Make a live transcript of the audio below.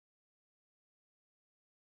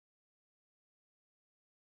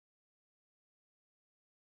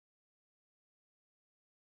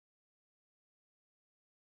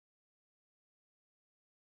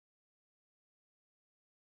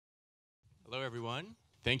Hello, everyone.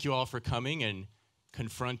 Thank you all for coming and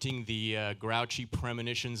confronting the grouchy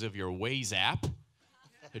premonitions of your Waze app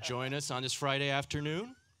to join us on this Friday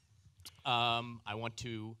afternoon. I'm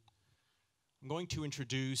going to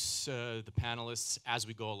introduce the panelists as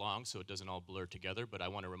we go along so it doesn't all blur together, but I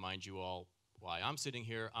want to remind you all why I'm sitting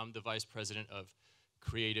here. I'm the Vice President of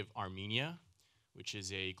Creative Armenia, which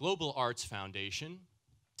is a global arts foundation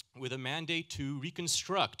with a mandate to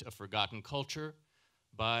reconstruct a forgotten culture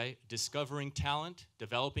by discovering talent,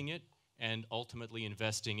 developing it, and ultimately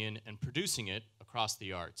investing in and producing it across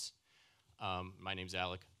the arts. My name's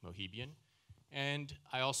Alec Mouhibian, and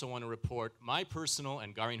I also want to report my personal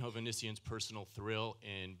and Garin Hovhannisyan's personal thrill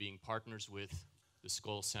in being partners with the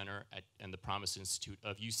Skoll Center and the Promise Institute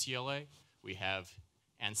of UCLA. We have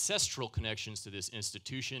ancestral connections to this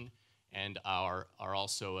institution and are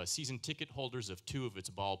also season ticket holders of 2 of its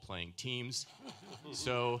ball-playing teams.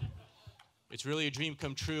 So it's really a dream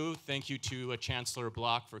come true. Thank you to Chancellor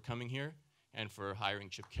Block for coming here and for hiring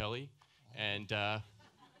Chip Kelly. And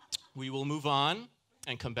we will move on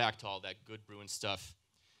and come back to all that good Bruin stuff.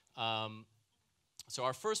 So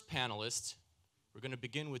our first panelist, we're going to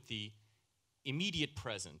begin with the immediate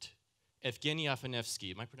present, Evgeny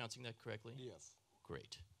Afineevsky. Am I pronouncing that correctly? Yes.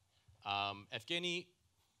 Great. Evgeny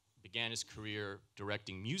began his career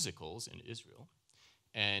directing musicals in Israel,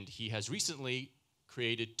 and he has recently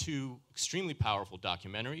created 2 extremely powerful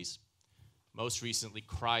documentaries, most recently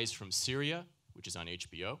Cries from Syria, which is on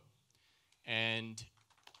HBO, and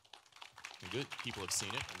good people have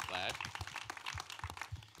seen it, I'm glad.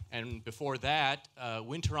 And before that,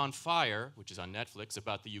 Winter on Fire, which is on Netflix,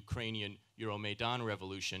 about the Ukrainian Euromaidan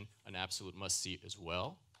revolution, an absolute must-see as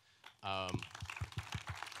well.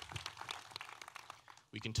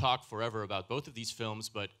 We can talk forever about both of these films,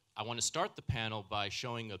 but I want to start the panel by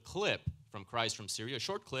showing a clip from Cries from Syria, a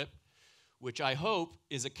short clip, which I hope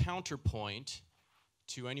is a counterpoint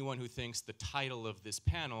to anyone who thinks the title of this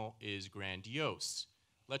panel is grandiose.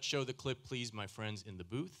 Let's show the clip, please, my friends in the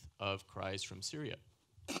booth, of Cries from Syria.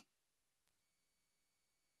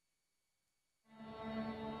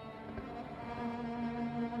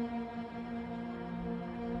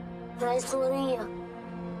 Cries Syria.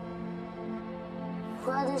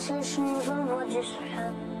 وهذا شيء شنو بوجه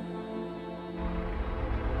السحاب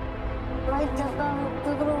ما يتبع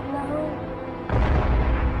تضرب له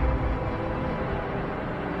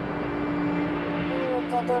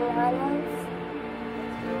تدور العالم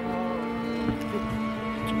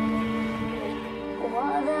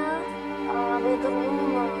وهذا عربية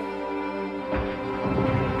الأمم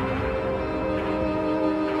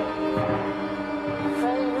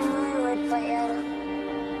فالبناء والطيارة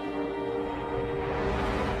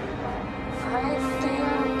هاي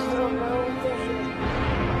الطيارة تضرب له وتفجر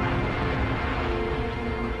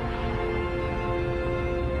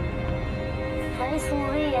هاي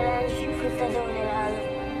سوريا لا نشوف تدور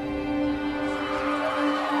العالم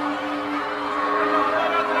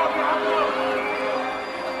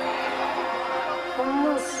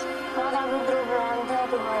النص هذا عم يضرب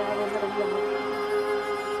العمدات وهاي عم يضرب لهم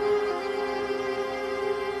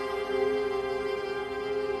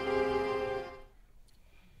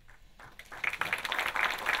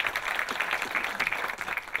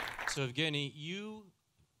So Evgeny, you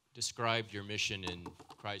described your mission in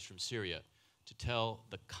Cries from Syria to tell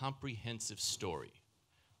the comprehensive story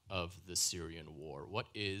of the Syrian war. What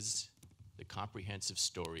is the comprehensive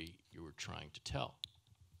story you were trying to tell?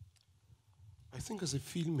 I think as a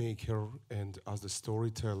filmmaker and as a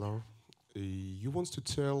storyteller, you want to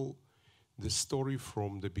tell the story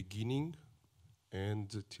from the beginning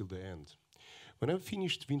and till the end. When I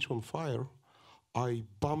finished Winter on Fire, I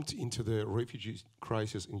bumped into the refugee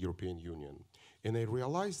crisis in European Union. And I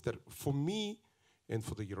realized that for me and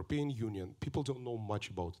for the European Union, people don't know much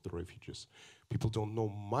about the refugees. People don't know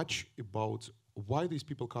much about why these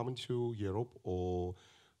people come into Europe or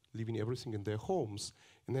leaving everything in their homes.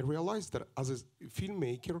 And I realized that as a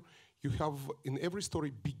filmmaker, you have in every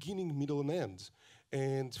story beginning, middle, and end.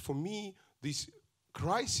 And for me, these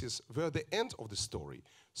crises were the end of the story.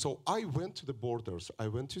 So I went to the borders, I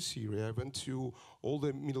went to Syria, I went to all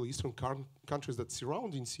the Middle Eastern countries that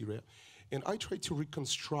surround in Syria, and I tried to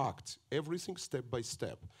reconstruct everything step by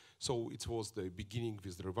step. So it was the beginning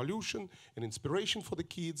with the revolution, an inspiration for the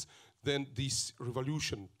kids, then this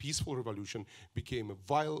revolution, peaceful revolution, became a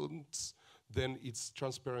violence, then it's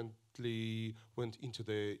transparently went into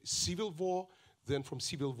the civil war, then from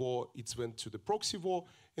civil war it went to the proxy war,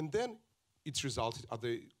 and then it's resulted at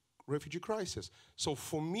the refugee crisis. So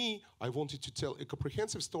for me, I wanted to tell a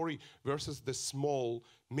comprehensive story versus the small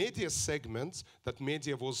media segments that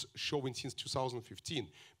media was showing since 2015,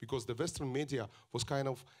 because the Western media was kind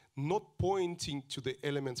of not pointing to the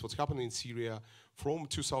elements what's happening in Syria from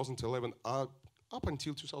 2011 up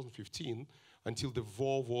until 2015, until the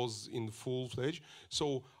war was in full-fledged.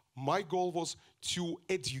 So my goal was to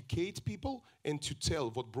educate people and to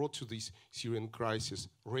tell what brought to this Syrian crisis,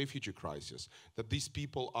 refugee crisis, that these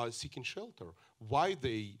people are seeking shelter, why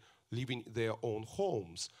they live in their own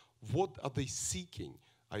homes, what are they seeking.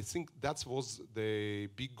 I think that was the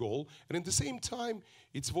big goal. And at the same time,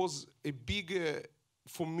 it was a big,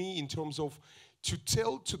 for me, in terms of to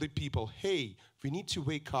tell to the people, hey, we need to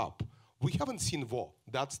wake up. We haven't seen war,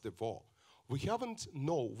 that's the war. We haven't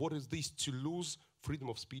know what is this to lose freedom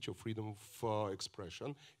of speech or freedom of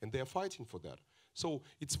expression, and they are fighting for that. So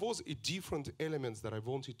it was a different elements that I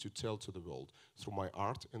wanted to tell to the world through my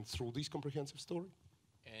art and through this comprehensive story.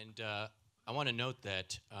 And I want to note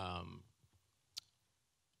that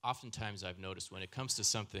oftentimes I've noticed when it comes to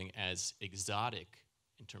something as exotic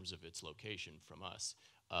in terms of its location from us,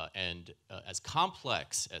 and as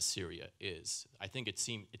complex as Syria is, I think it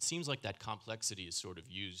seems like that complexity is sort of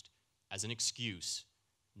used as an excuse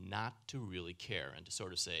not to really care and to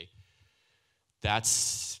sort of say,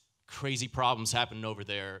 that's crazy problems happening over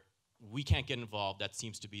there, we can't get involved, that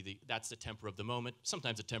seems to be that's the temper of the moment.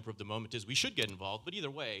 Sometimes the temper of the moment is we should get involved, but either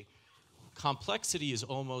way, complexity is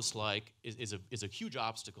almost like, is a huge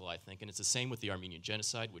obstacle, I think, and it's the same with the Armenian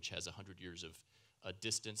genocide, which has 100 years of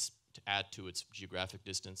distance to add to its geographic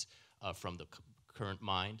distance from the current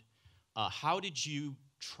mind. How did you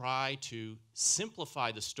try to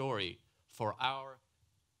simplify the story for our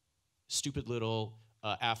stupid little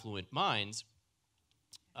affluent minds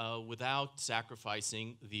without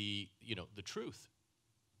sacrificing the truth?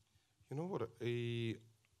 You know what?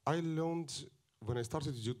 I learned when I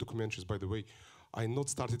started to do documentaries. By the way, I not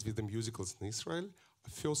started with the musicals in Israel.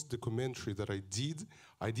 First documentary that I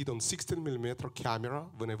did on 16mm camera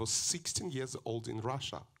when I was 16 years old in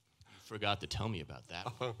Russia. Forgot to tell me about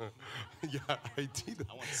that. Yeah, I did.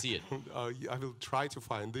 I want to see it. I will try to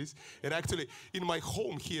find this. And actually, in my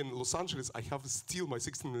home here in Los Angeles, I have still my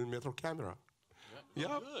 16mm camera. Yeah,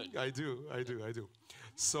 Yeah, good. I do.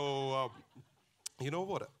 So, you know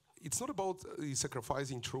what? It's not about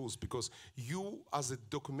sacrificing truth, because you, as a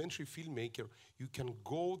documentary filmmaker, you can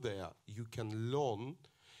go there, you can learn,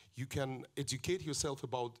 you can educate yourself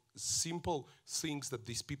about simple things that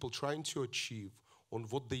these people trying to achieve on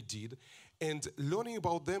what they did, and learning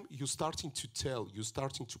about them, you're starting to tell, you're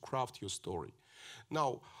starting to craft your story.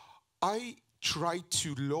 Now, I try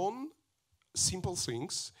to learn simple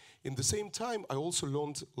things. In the same time, I also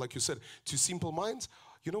learned, like you said, to simple minds.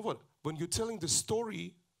 You know what? When you're telling the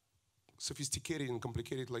story, sophisticated and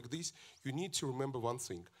complicated like this, you need to remember one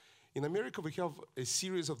thing. In America, we have a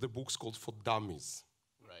series of the books called For Dummies.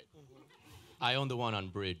 Right. I own the one on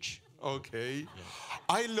Bridge. Okay. Yeah.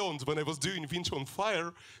 I learned when I was doing Winter on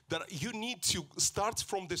Fire that you need to start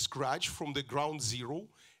from the scratch, from the ground zero,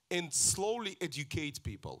 and slowly educate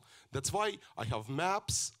people. That's why I have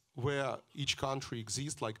maps where each country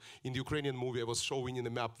exists. Like in the Ukrainian movie, I was showing in the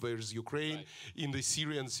map where's Ukraine. Right. In the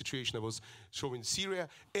Syrian situation, I was showing Syria,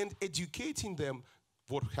 and educating them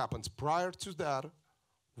what happens prior to that,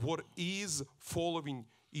 what is following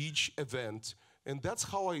each event. And that's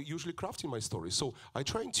how I usually craft in my story. So I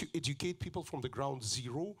try to educate people from the ground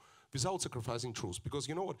zero without sacrificing truth. Because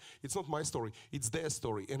you know what? It's not my story, it's their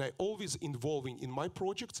story. And I always involving in my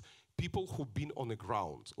projects people who've been on the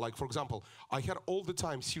ground. Like, for example, I had all the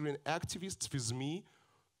time Syrian activists with me,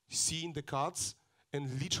 seeing the cuts,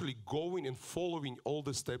 and literally going and following all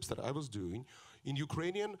the steps that I was doing. In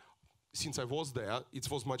Ukrainian, since I was there, it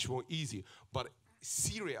was much more easy. But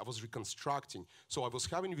Syria, I was reconstructing. So I was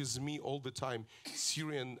having with me all the time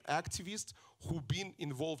Syrian activists who've been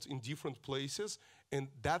involved in different places, and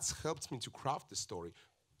that's helped me to craft the story.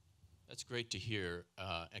 That's great to hear,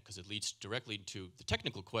 because it leads directly to the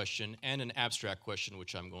technical question and an abstract question,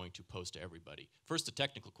 which I'm going to pose to everybody. First, the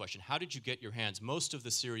technical question. How did you get your hands? Most of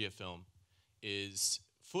the Syria film is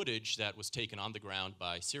footage that was taken on the ground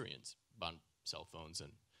by Syrians on cell phones,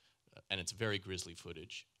 and it's very grisly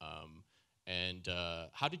footage. And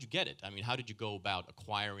how did you get it? I mean, how did you go about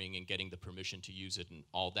acquiring and getting the permission to use it and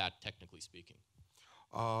all that, technically speaking?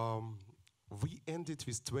 We ended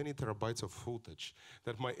with 20 terabytes of footage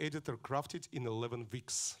that my editor crafted in 11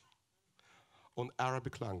 weeks on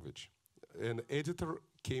Arabic language. An editor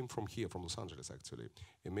came from here, from Los Angeles, actually.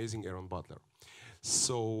 Amazing Aaron Butler.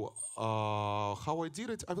 So how I did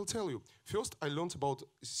it, I will tell you. First, I learned about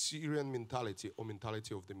Syrian mentality or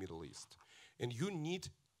mentality of the Middle East. And you need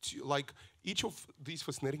like each of these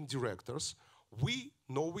fascinating directors, we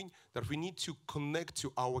knowing that we need to connect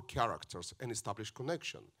to our characters and establish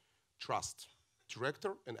connection, trust,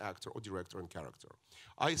 director and actor, or director and character.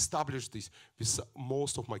 I established this with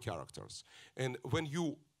most of my characters. And when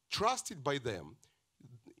you trusted by them,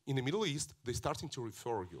 in the Middle East, they're starting to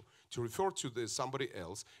refer you, to refer to somebody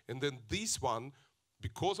else, and then this one,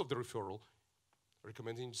 because of the referral,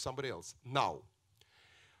 recommending somebody else. Now,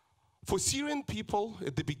 for Syrian people,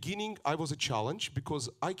 at the beginning, I was a challenge because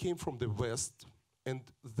I came from the West, and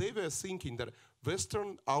they were thinking that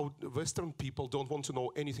Western people don't want to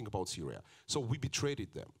know anything about Syria. So we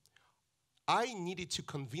betrayed them. I needed to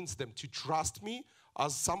convince them to trust me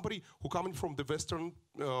as somebody who coming from the Western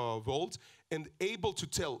world and able to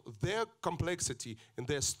tell their complexity and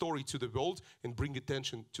their story to the world and bring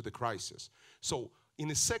attention to the crisis. So in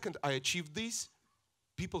a second I achieved this,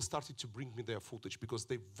 people started to bring me their footage because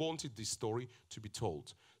they wanted this story to be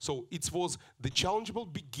told. So it was the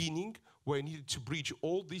challengeable beginning where I needed to bridge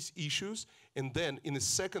all these issues, and then in a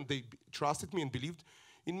second they trusted me and believed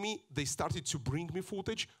in me. They started to bring me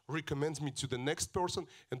footage, recommend me to the next person,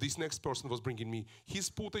 and this next person was bringing me his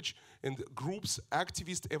footage, and groups,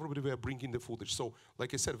 activists, everybody were bringing the footage. So,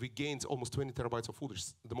 like I said, we gained almost 20 terabytes of footage,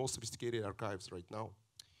 the most sophisticated archives right now.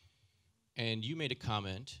 And you made a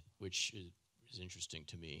comment, which is interesting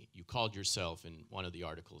to me. You called yourself, in one of the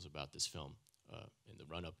articles about this film, in the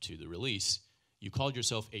run-up to the release, you called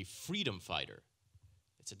yourself a freedom fighter.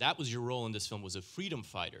 It said that was your role in this film, was a freedom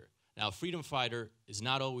fighter. Now, a freedom fighter is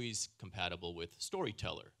not always compatible with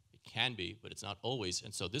storyteller. It can be, but it's not always.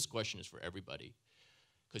 And so this question is for everybody,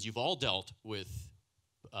 because you've all dealt with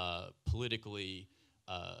politically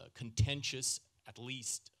contentious, at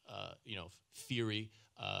least theory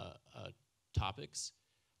topics.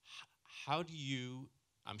 How do you?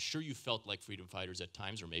 I'm sure you felt like freedom fighters at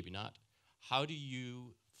times, or maybe not. How do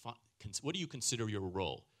you? What do you consider your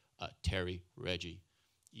role, Terry, Reggie,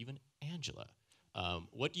 even Angela?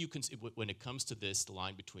 What do you consider when it comes to this, the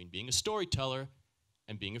line between being a storyteller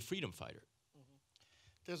and being a freedom fighter? Mm-hmm.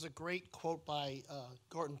 There's a great quote by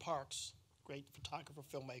Gordon Parks, great photographer,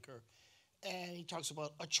 filmmaker, and he talks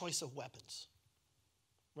about a choice of weapons,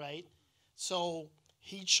 right? So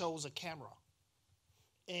he chose a camera,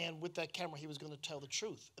 and with that camera he was going to tell the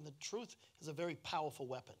truth, and the truth is a very powerful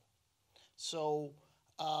weapon. So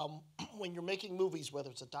when you're making movies,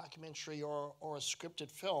 whether it's a documentary or a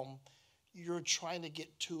scripted film, you're trying to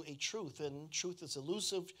get to a truth, and truth is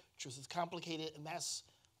elusive, truth is complicated, and that's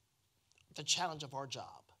the challenge of our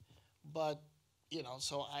job. But,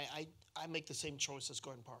 so I make the same choice as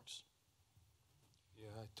Gordon Parks. Yeah,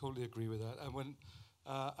 I totally agree with that. And when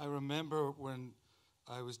I remember when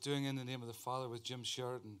I was doing In the Name of the Father with Jim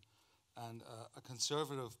Sheridan, and a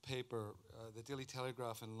conservative paper, the Daily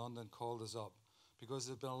Telegraph in London, called us up because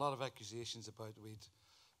there'd been a lot of accusations about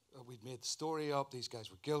we'd made the story up, these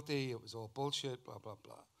guys were guilty, it was all bullshit, blah, blah,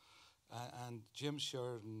 blah. And Jim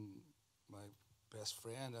Sheridan, my best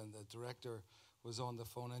friend and the director, was on the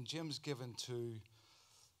phone, and Jim's given to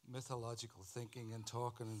mythological thinking and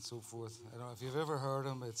talking and so forth. I don't know if you've ever heard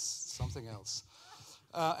him, it's something else.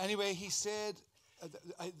 Anyway, he said,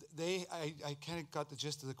 I kind of got the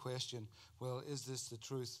gist of the question, well, is this the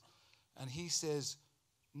truth? And he says,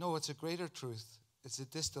 no, it's a greater truth. It's a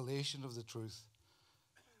distillation of the truth.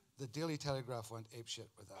 The Daily Telegraph went apeshit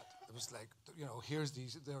with that. It was like, here's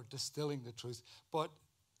they're distilling the truth. But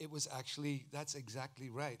it was actually, that's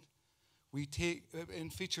exactly right. We take,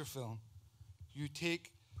 in feature film, you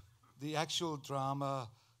take the actual drama,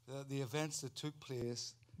 the events that took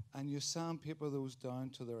place, and you sandpaper those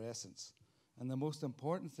down to their essence. And the most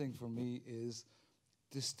important thing for me is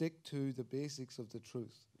to stick to the basics of the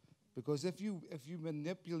truth. Because if you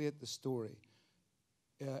manipulate the story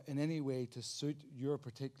in any way to suit your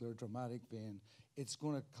particular dramatic vein, it's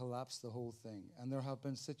going to collapse the whole thing. And there have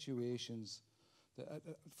been situations that,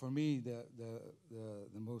 for me, the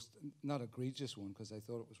most, not egregious one, because I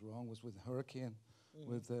thought it was wrong, was with Hurricane,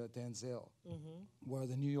 with Denzel, where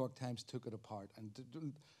the New York Times took it apart and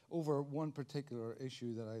over one particular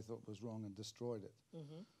issue that I thought was wrong and destroyed it.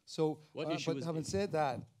 So, but having said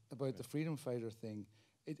that about the freedom fighter thing,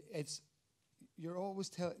 it's you're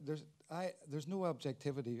always there's no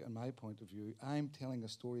objectivity in my point of view. I'm telling a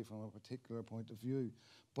story from a particular point of view,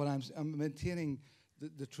 but I'm maintaining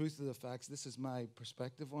the truth of the facts. This is my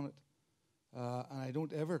perspective on it. And I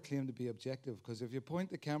don't ever claim to be objective, because if you point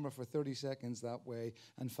the camera for 30 seconds that way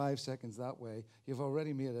and 5 seconds that way, you've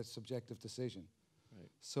already made a subjective decision. Right.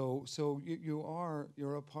 So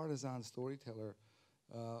you're a partisan storyteller,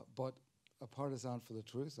 but a partisan for the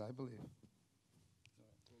truth, I believe.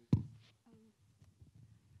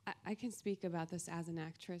 I can speak about this as an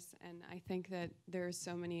actress, and I think that there's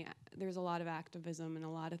a lot of activism and a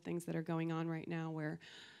lot of things that are going on right now where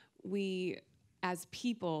we, as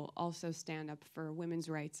people, also stand up for women's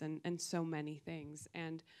rights and so many things.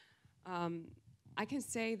 And I can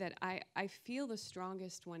say that I feel the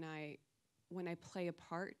strongest when I play a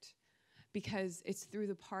part, because it's through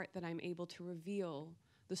the part that I'm able to reveal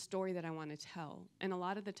the story that I want to tell. And a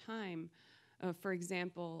lot of the time, for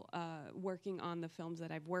example, working on the films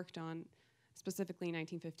that I've worked on, specifically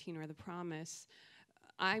 1915 or The Promise,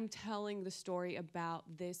 I'm telling the story about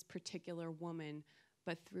this particular woman,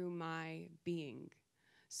 but through my being.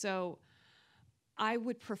 So I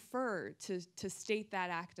would prefer to state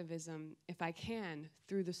that activism, if I can,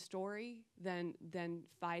 through the story than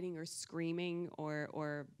fighting or screaming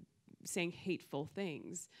or saying hateful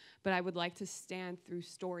things. But I would like to stand through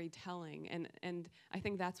storytelling, and I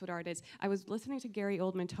think that's what art is. I was listening to Gary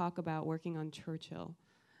Oldman talk about working on Churchill,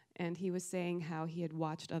 and he was saying how he had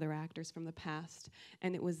watched other actors from the past,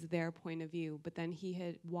 and it was their point of view, but then he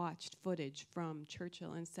had watched footage from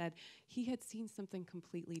Churchill and said he had seen something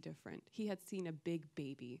completely different. He had seen a big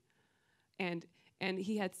baby, and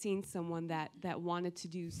he had seen someone that wanted to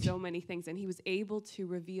do so many things, and he was able to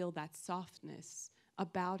reveal that softness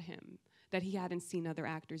about him that he hadn't seen other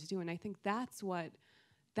actors do. And I think that's what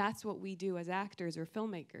we do as actors or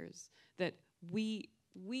filmmakers, that we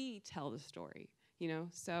tell the story, you know?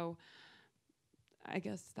 So I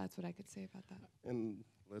guess that's what I could say about that. And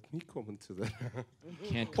let me comment to that.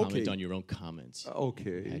 Can't comment on your own comments.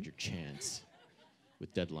 Okay. You had your chance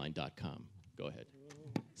with Deadline.com. Go ahead.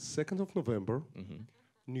 2nd of November,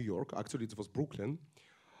 New York. Actually, it was Brooklyn.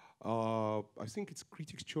 I think it's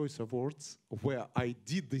Critics' Choice Awards, where I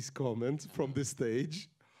did this comment from the stage.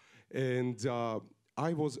 And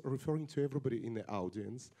I was referring to everybody in the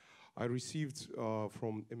audience. I received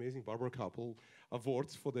from amazing Barbara Kapple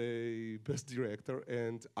awards for the best director,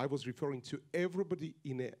 and I was referring to everybody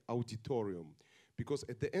in the auditorium, because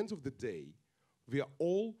at the end of the day, we are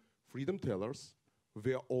all freedom tellers,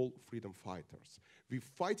 we are all freedom fighters. We're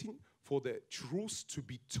fighting for the truth to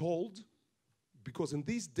be told, because in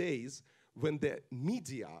these days, when the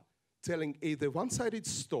media telling either one-sided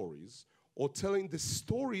stories or telling the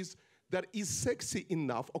stories that is sexy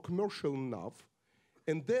enough or commercial enough,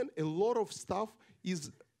 and then a lot of stuff is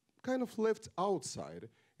kind of left outside.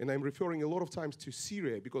 And I'm referring a lot of times to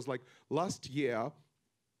Syria, because like last year,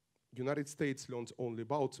 United States learned only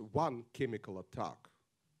about one chemical attack,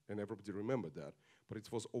 and everybody remembered that. But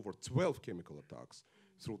it was over 12 chemical attacks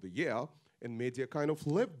through the year, and media kind of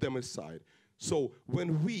left them aside. So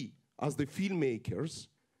when we, as the filmmakers,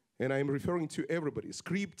 and I'm referring to everybody,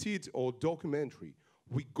 scripted or documentary,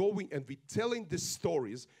 we going and we telling the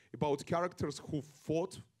stories about characters who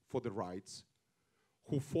fought for the rights,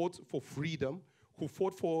 who fought for freedom, who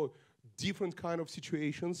fought for different kind of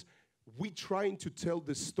situations. We trying to tell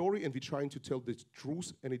the story, and we trying to tell the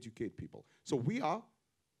truth and educate people. So we are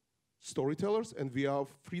storytellers and we are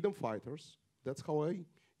freedom fighters. That's how I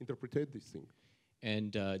interpret this thing.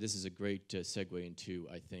 And this is a great segue into,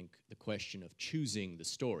 I think, the question of choosing the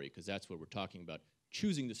story, because that's what we're talking about.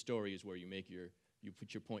 Choosing the story is where you make you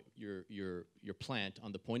put your plant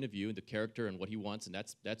on the point of view and the character and what he wants, and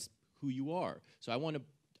that's who you are. So I want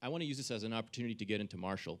to use this as an opportunity to get into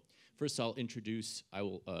Marshall. First, I'll introduce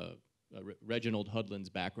Reginald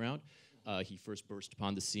Hudlin's background. He first burst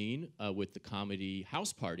upon the scene with the comedy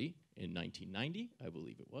House Party in 1990, I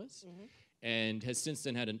believe it was, and has since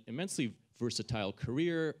then had an immensely versatile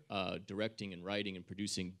career, directing and writing and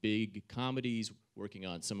producing big comedies, working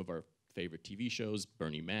on some of our favorite TV shows,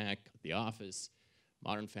 Bernie Mac, The Office,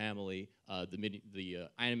 Modern Family, the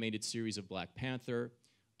animated series of Black Panther.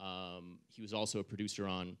 He was also a producer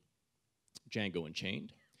on Django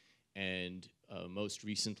Unchained, and most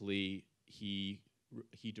recently he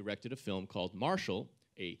directed a film called Marshall,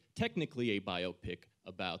 technically a biopic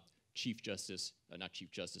about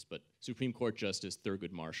but Supreme Court Justice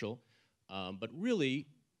Thurgood Marshall, but really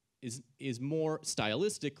is more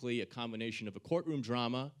stylistically a combination of a courtroom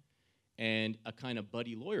drama and a kind of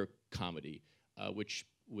buddy lawyer comedy, which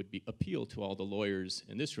would appeal to all the lawyers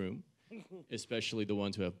in this room, especially the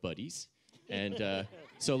ones who have buddies. And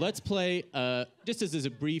so let's play, just as a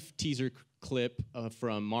brief teaser clip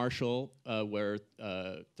from Marshall, where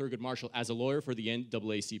Thurgood Marshall, as a lawyer for the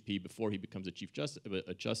NAACP before he becomes a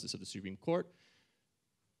justice of the Supreme Court,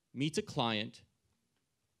 meets a client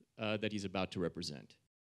that he's about to represent.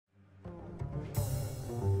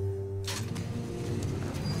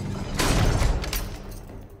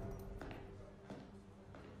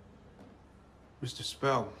 Mr.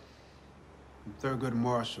 Spell, I'm Thurgood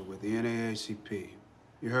Marshall with the NAACP.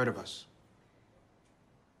 You heard of us?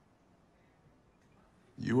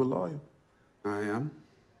 You a lawyer? I am.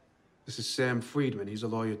 This is Sam Friedman. He's a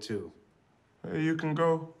lawyer, too. Hey, you can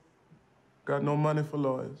go. Got no money for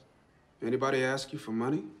lawyers. Anybody ask you for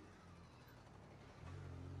money?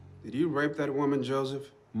 Did you rape that woman,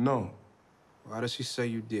 Joseph? No. Why does she say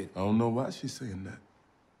you did? I don't know why she's saying that.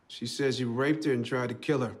 She says you raped her and tried to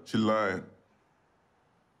kill her. She lying.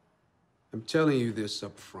 I'm telling you this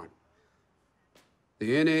up front.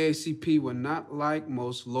 The NAACP were not like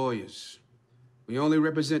most lawyers. We only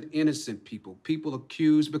represent innocent people, people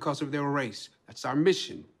accused because of their race. That's our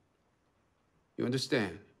mission. You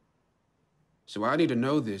understand? So I need to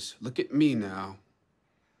know this. Look at me now.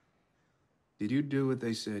 Did you do what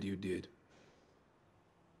they said you did?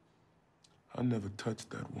 I never touched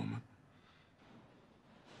that woman.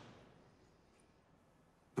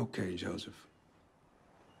 Okay, Joseph.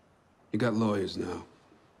 You got lawyers now.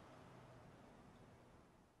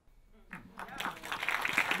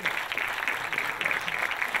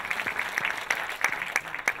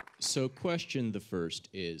 So question the first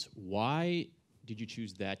is, why did you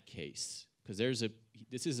choose that case? Because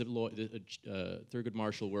this is a law, Thurgood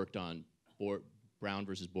Marshall worked on Brown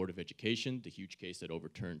versus Board of Education, the huge case that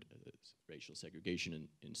overturned racial segregation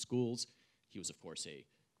in schools. He was, of course,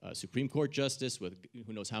 a Supreme Court justice with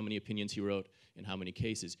who knows how many opinions he wrote in how many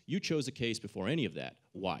cases. You chose a case before any of that.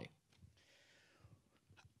 Why?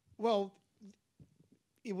 Well,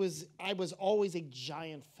 I was always a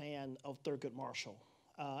giant fan of Thurgood Marshall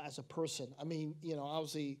as a person. I mean, you know,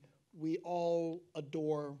 obviously we all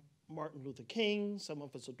adore Martin Luther King. Some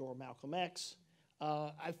of us adore Malcolm X.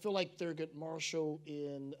 I feel like Thurgood Marshall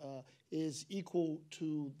is equal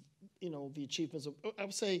to, you know, the achievements of, I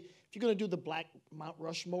would say, if you're going to do the Black Mount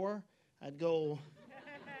Rushmore, I'd go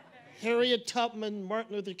Harriet Tubman,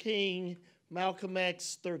 Martin Luther King, Malcolm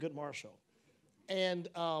X, Thurgood Marshall. And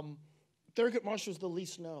Thurgood Marshall is the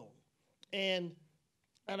least known. And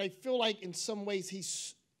I feel like in some ways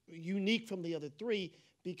he's unique from the other three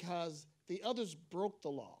because the others broke the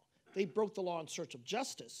law. They broke the law in search of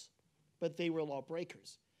justice, but they were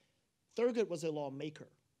lawbreakers. Thurgood was a lawmaker.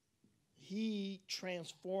 He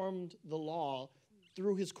transformed the law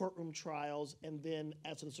through his courtroom trials and then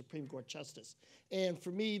as a Supreme Court justice. And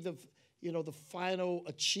for me, the final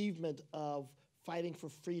achievement of fighting for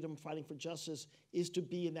freedom, fighting for justice, is to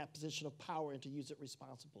be in that position of power and to use it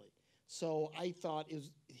responsibly. So I thought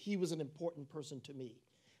he was an important person to me.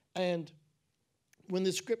 And when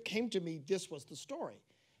the script came to me, this was the story.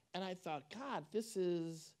 And I thought, God, this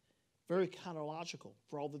is very chronological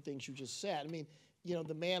for all the things you just said. I mean, you know,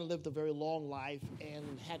 the man lived a very long life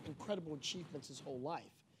and had incredible achievements his whole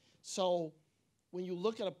life. So when you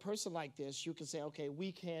look at a person like this, you can say, okay,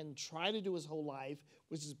 we can try to do his whole life,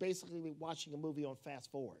 which is basically watching a movie on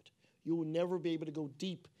fast forward. You will never be able to go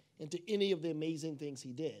deep into any of the amazing things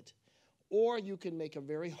he did. Or you can make a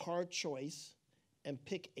very hard choice and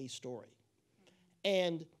pick a story.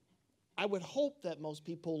 And I would hope that most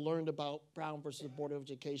people learned about Brown versus the Board of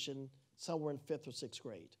Education somewhere in 5th or 6th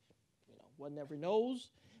grade. You know, one never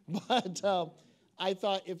knows, but I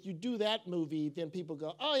thought if you do that movie, then people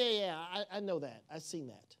go, oh yeah, I know that, I've seen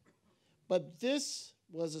that. But this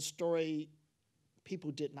was a story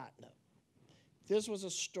people did not know. This was a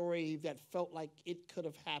story that felt like it could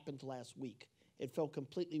have happened last week. It felt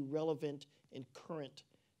completely relevant and current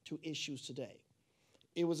to issues today.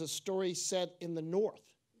 It was a story set in the North,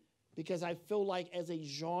 because I feel like as a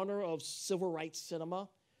genre of civil rights cinema,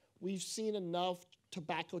 we've seen enough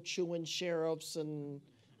tobacco-chewing sheriffs and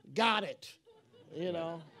got it, you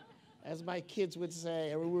know, as my kids would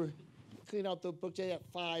say. We were cleaning out the book, they had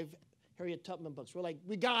 5 Harriet Tubman books. We're like,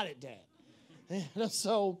 we got it, Dad.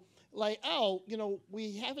 So, like, oh, you know,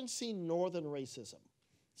 we haven't seen Northern racism.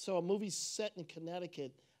 So a movie set in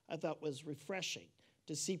Connecticut I thought was refreshing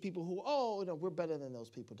to see people who, oh, you know, we're better than those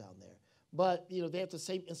people down there. But, you know, they have the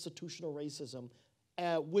same institutional racism,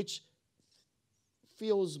 which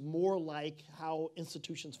feels more like how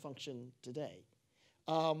institutions function today.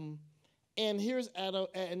 And here's Adam,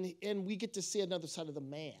 and we get to see another side of the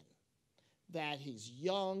man, that he's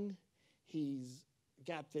young, he's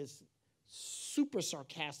got this super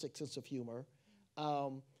sarcastic sense of humor.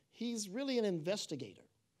 He's really an investigator,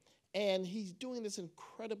 and he's doing this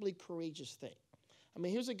incredibly courageous thing. I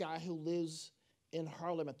mean, here's a guy who lives in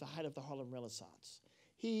Harlem at the height of the Harlem Renaissance.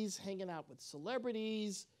 He's hanging out with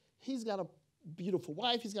celebrities. He's got a beautiful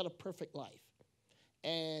wife. He's got a perfect life.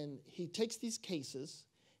 And he takes these cases,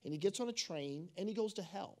 and he gets on a train, and he goes to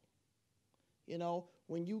hell. You know,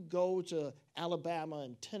 when you go to Alabama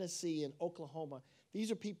and Tennessee and Oklahoma, these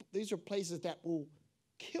are places that will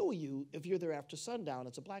kill you if you're there after sundown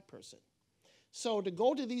as a black person. So to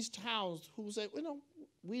go to these towns who say, you know,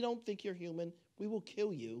 we don't think you're human, we will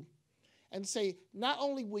kill you. And say, not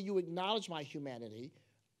only will you acknowledge my humanity,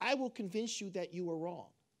 I will convince you that you were wrong.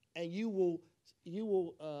 And you will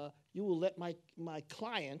let my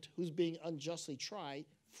client, who's being unjustly tried,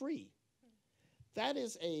 free. That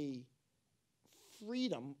is a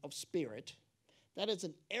freedom of spirit. That is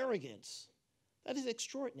an arrogance. That is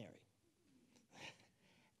extraordinary.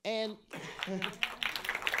 And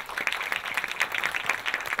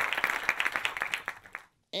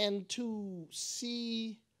and to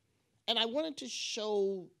see, and I wanted to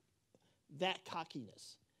show that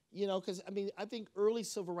cockiness, you know, because I think early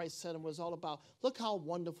civil rights cinema was all about, look how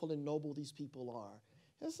wonderful and noble these people are.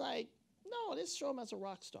 It's like, no, let's show him as a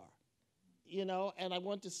rock star, you know, and I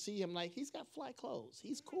want to see him like, he's got fly clothes,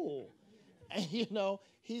 he's cool, and you know,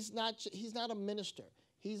 he's not a minister.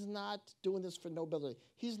 He's not doing this for nobility.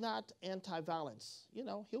 He's not anti-violence. You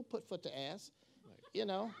know, he'll put foot to ass, you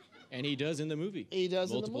know. And he does in the movie. He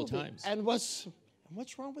does multiple in the movie. times. And what's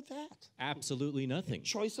wrong with that? Absolutely nothing.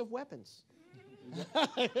 Choice of weapons.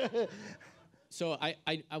 So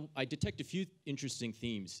I detect a few interesting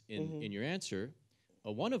themes in your answer.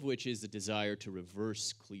 One of which is the desire to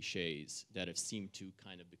reverse cliches that have seemed to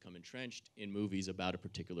kind of become entrenched in movies about a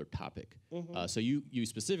particular topic. So you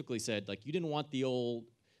specifically said, like, you didn't want the old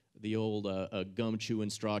gum chewing,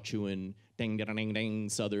 straw chewing, ding ding ding ding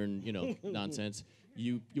Southern, you know, nonsense.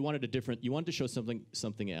 You wanted you wanted to show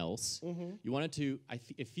something else. You wanted to. I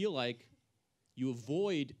feel like you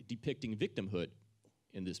avoid depicting victimhood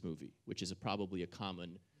in this movie, which is probably a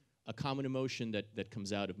common emotion that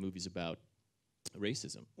comes out of movies about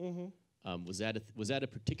racism. Was that a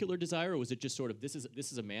particular desire, or was it just sort of this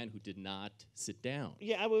is a man who did not sit down?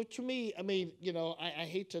 Yeah, well, to me, I mean, you know, I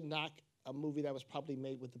hate to knock a movie that was probably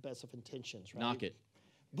made with the best of intentions, right? Knock it.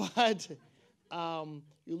 But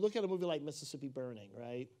you look at a movie like Mississippi Burning,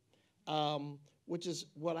 right? Which is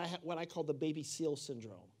what I call the baby seal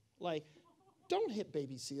syndrome. Like, don't hit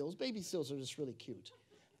baby seals. Baby seals are just really cute.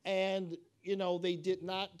 And, you know, they did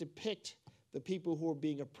not depict the people who were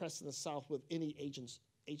being oppressed in the South with any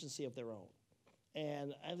agency of their own.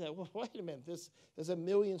 And I thought, well, wait a minute, there's a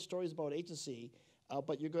million stories about agency,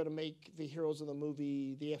 but you're going to make the heroes of the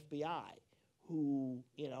movie the FBI, who,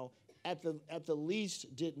 you know, at the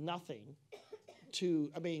least did nothing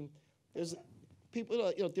to, I mean, there's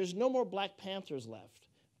people, you know, there's no more Black Panthers left,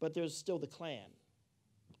 but there's still the Klan.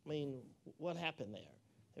 I mean, what happened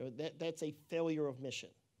there? That's a failure of mission.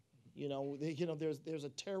 You know, there's a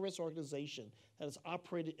terrorist organization that has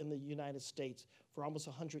operated in the United States for almost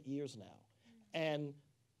 100 years now, and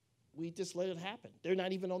we just let it happen. They're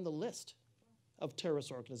not even on the list of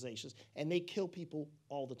terrorist organizations, and they kill people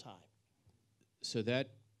all the time. So that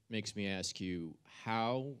makes me ask you,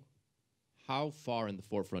 how far in the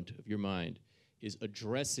forefront of your mind is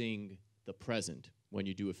addressing the present when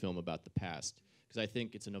you do a film about the past? Because I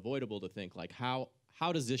think it's unavoidable to think, like, how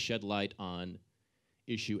does this shed light on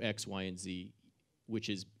issue X, Y, and Z, which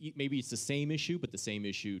is maybe it's the same issue, but the same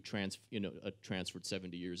issue transferred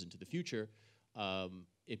 70 years into the future.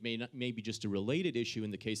 It may be just a related issue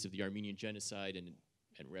in the case of the Armenian genocide and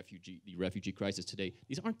the refugee crisis today.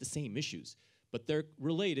 These aren't the same issues, but they're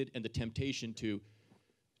related, and the temptation to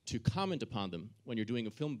comment upon them when you're doing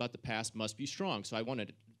a film about the past must be strong. So I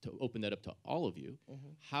wanted to open that up to all of you.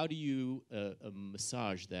 How do you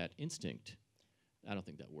massage that instinct? I don't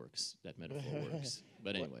think that works, that metaphor works.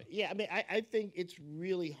 But anyway. Well, yeah, I mean, I think it's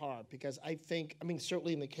really hard because I mean,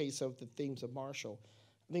 certainly in the case of the themes of Marshall,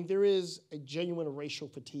 I think there is a genuine racial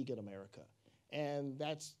fatigue in America. And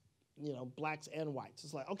that's, you know, blacks and whites.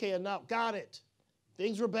 It's like, okay, enough, got it.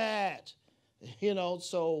 Things were bad. You know,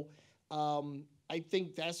 so I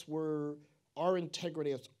think that's where our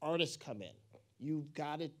integrity as artists come in. You've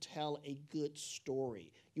got to tell a good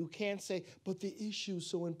story. You can't say, but the issue's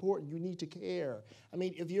so important, you need to care. I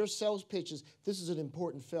mean, if your sales pitch is, this is an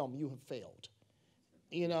important film, you have failed.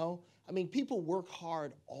 You know? I mean, people work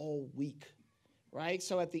hard all week, right?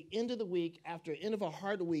 So at the end of the week, after the end of a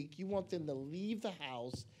hard week, you want them to leave the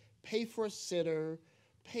house, pay for a sitter,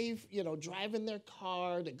 drive in their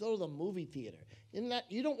car to go to the movie theater.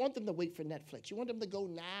 You don't want them to wait for Netflix. You want them to go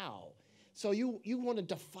now. So you want to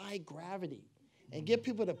defy gravity and get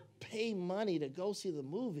people to pay money to go see the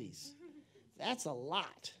movies. That's a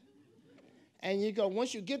lot. And you go,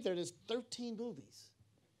 once you get there, there's 13 movies,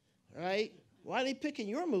 right? Why are they picking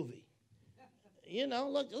your movie? You know,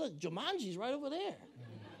 look, Jumanji's right over there.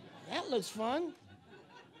 That looks fun.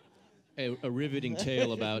 A riveting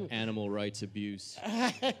tale about animal rights abuse.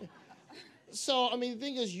 So, I mean, the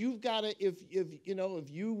thing is, you've got to, if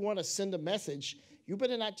you want to send a message, you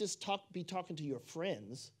better not just be talking to your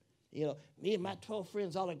friends. You know, me and my 12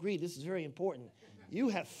 friends all agree this is very important. you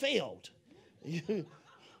have failed. You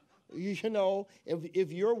know,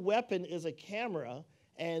 if your weapon is a camera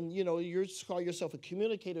and, you know, you call yourself a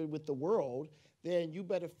communicator with the world, then you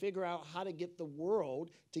better figure out how to get the world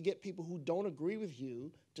to get people who don't agree with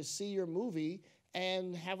you to see your movie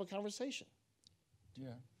and have a conversation. Yeah.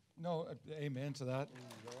 No, amen to that.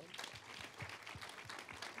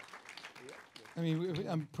 I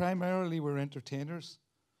mean, primarily we're entertainers.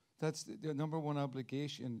 That's the number one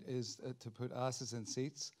obligation is to put asses in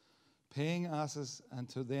seats, paying asses, and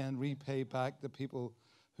to then repay back the people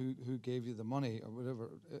who gave you the money or whatever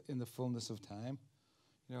in the fullness of time.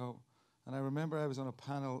 You know, and I remember I was on a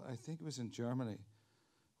panel, I think it was in Germany,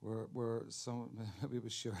 where maybe it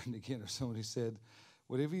was Sharon again or somebody said,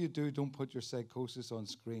 whatever you do, don't put your psychosis on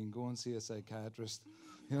screen. Go and see a psychiatrist.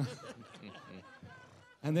 You know?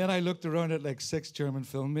 And then I looked around at like 6 German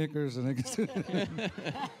filmmakers, and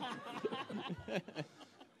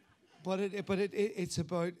it's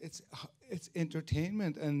about it's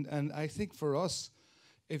entertainment, and I think for us,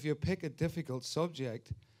 if you pick a difficult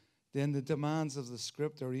subject, then the demands of the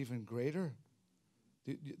script are even greater.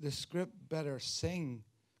 The script better sing,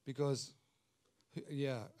 because,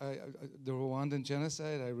 yeah, the Rwandan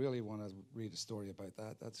genocide, I really want to read a story about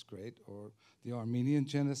that. That's great. Or the Armenian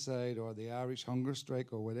genocide, or the Irish hunger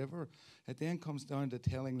strike, or whatever. It then comes down to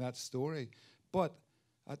telling that story. But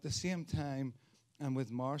at the same time, and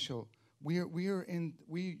with Marshall, we are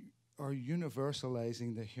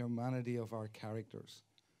universalizing the humanity of our characters.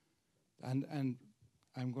 And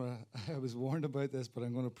I was warned about this, but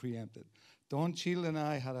I'm going to preempt it. Don Cheadle and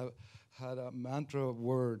I had a mantra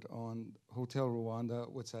word on Hotel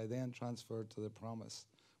Rwanda, which I then transferred to The Promise,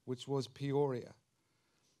 which was Peoria.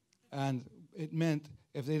 And it meant,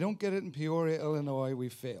 if they don't get it in Peoria, Illinois, we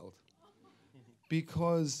failed.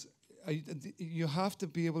 Because you have to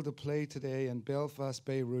be able to play today in Belfast,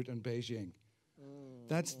 Beirut, and Beijing.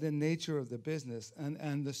 That's the nature of the business,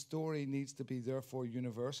 and the story needs to be therefore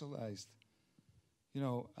universalized. You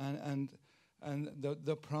know, and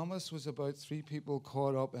the Promise was about 3 people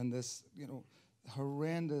caught up in this, you know,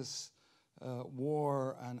 horrendous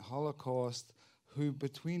war and Holocaust, who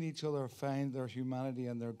between each other find their humanity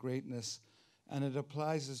and their greatness, and it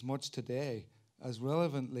applies as much today as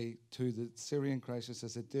relevantly to the Syrian crisis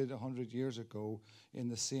as it did 100 years ago in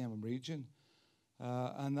the same region.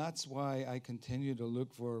 And that's why I continue to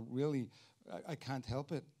look for really, I can't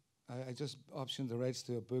help it. I just optioned the rights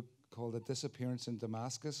to a book called A Disappearance in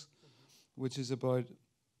Damascus, which is about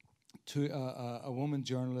a woman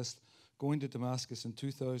journalist going to Damascus in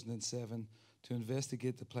 2007 to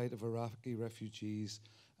investigate the plight of Iraqi refugees,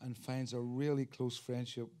 and finds a really close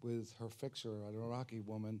friendship with her fixer, an Iraqi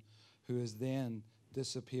woman, who has then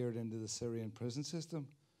disappeared into the Syrian prison system.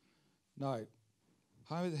 Now,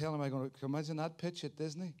 how the hell am I going to imagine that pitch at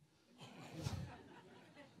Disney?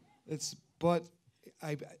 But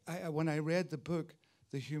when I read the book,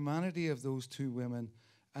 the humanity of those 2 women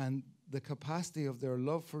and the capacity of their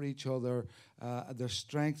love for each other, their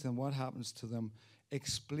strength and what happens to them,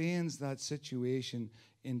 explains that situation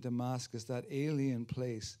in Damascus, that alien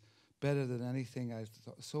place, better than anything I've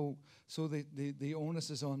thought. So the onus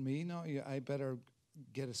is on me now. I better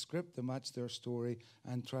get a script to match their story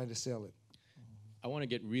and try to sell it. I want to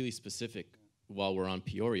get really specific while we're on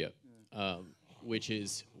Peoria, which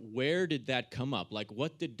is, where did that come up? Like,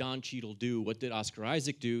 what did Don Cheadle do? What did Oscar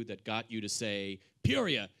Isaac do that got you to say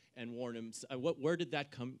Peoria and warn him? Where did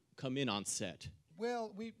that come in on set?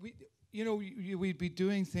 Well, we'd be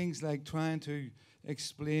doing things like trying to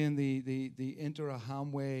explain the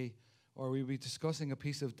Inter-Hamwe, or we'd be discussing a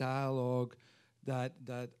piece of dialogue that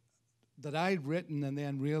I'd written and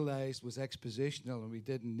then realized was expositional and we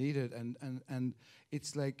didn't need it. And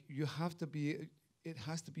it's like it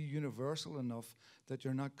has to be universal enough that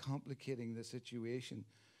you're not complicating the situation.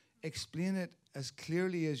 Explain it as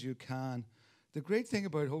clearly as you can. The great thing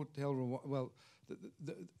about Hotel Rwanda,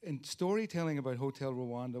 in storytelling about Hotel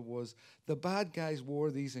Rwanda, was the bad guys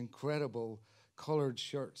wore these incredible colored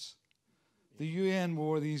shirts. The UN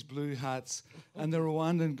wore these blue hats, and the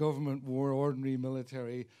Rwandan government wore ordinary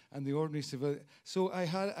military, and the ordinary civil. So I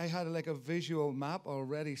had like a visual map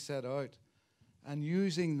already set out, and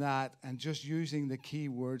using that, and just using the key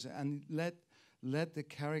words, and let the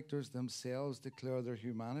characters themselves declare their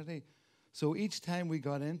humanity. So each time we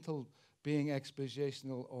got into being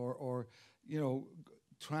expositional or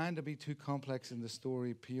trying to be too complex in the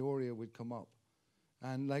story, Peoria would come up.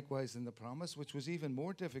 And likewise in The Promise, which was even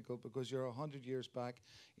more difficult because you're 100 years back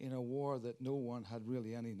in a war that no one had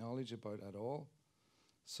really any knowledge about at all.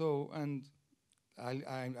 So, and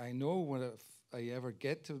I know when if I ever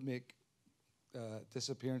get to make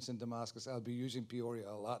Disappearance in Damascus, I'll be using Peoria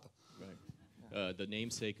a lot. Right. Yeah. The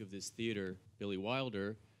namesake of this theater, Billy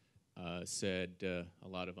Wilder, said a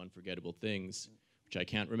lot of unforgettable things, which I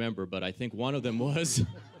can't remember, but I think one of them was,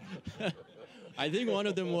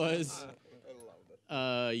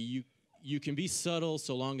 you can be subtle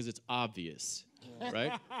so long as it's obvious,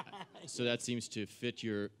 right? So that seems to fit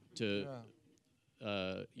your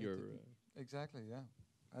Exactly, yeah,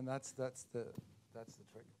 and that's the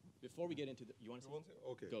trick. Before we get into the, you want to say?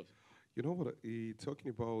 Okay. Go. You know what? Talking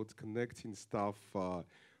about connecting stuff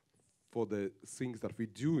for the things that we're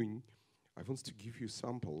doing, I want to give you a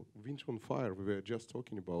sample. Winter on Fire, we were just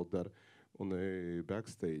talking about that on the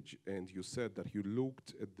backstage, and you said that you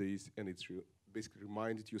looked at this and it's basically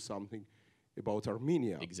reminded you something about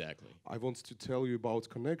Armenia. Exactly. I want to tell you about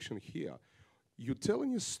connection here. You're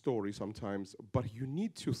telling a story sometimes, but you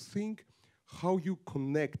need to think how you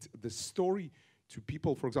connect the story to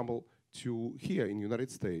people, for example, to here in the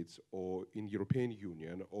United States or in European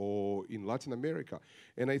Union or in Latin America.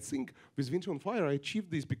 And I think with Winter on Fire, I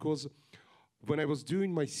achieved this because when I was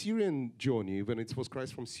doing my Syrian journey, when it was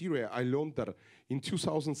Christ from Syria, I learned that in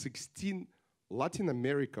 2016, Latin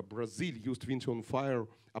America, Brazil used Winter on Fire,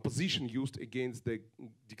 opposition used against the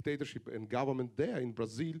dictatorship and government there in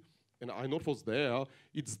Brazil. And I not was there,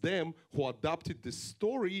 it's them who adapted the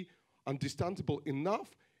story, understandable enough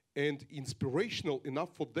and inspirational enough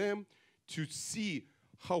for them to see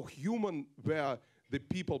how human were the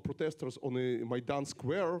people, protesters on a Maidan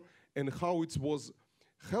Square, and how it was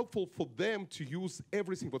helpful for them to use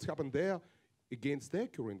everything what's happened there against their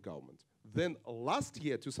current government. Then last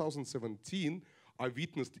year, 2017, I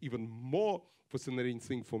witnessed even more fascinating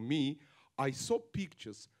thing for me. I saw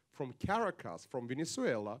pictures from Caracas, from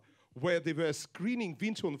Venezuela, where they were screening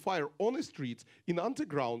Winter on Fire on the streets, in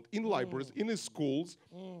underground, in libraries, in the schools,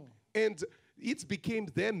 and it became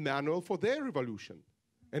their manual for their revolution.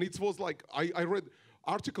 And it was like, I read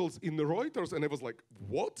articles in the Reuters, and I was like,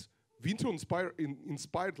 what? Winter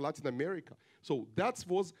inspired Latin America. So that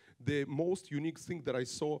was the most unique thing that I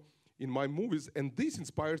saw in my movies, and this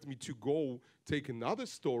inspired me to go take another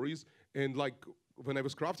stories, and like when I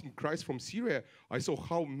was crafting Christ from Syria, I saw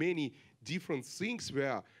how many different things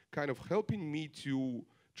were kind of helping me to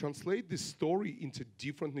translate this story into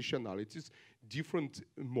different nationalities, different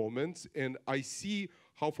moments, and I see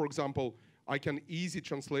how, for example, I can easily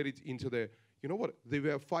translate it into the, you know what, they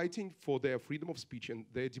were fighting for their freedom of speech and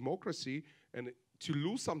their democracy, and to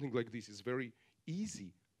lose something like this is very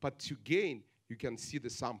easy, but to gain, you can see the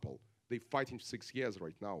sample. They're fighting 6 years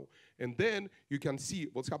right now. And then you can see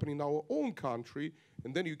what's happening in our own country,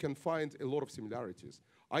 and then you can find a lot of similarities.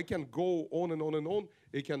 I can go on and on and on.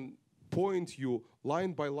 I can point you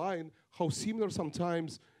line by line how similar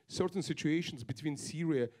sometimes certain situations between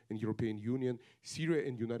Syria and European Union, Syria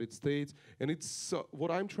and United States, and it's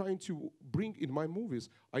what I'm trying to bring in my movies.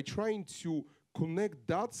 I'm trying to connect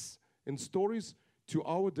dots and stories to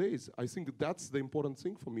our days. I think that's the important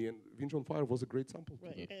thing for me, and Winter on Fire was a great sample.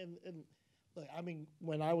 Right, and look, I mean,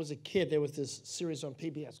 when I was a kid, there was this series on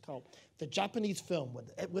PBS called The Japanese Film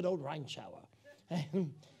with Edward O. Reinschauer.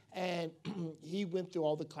 And he went through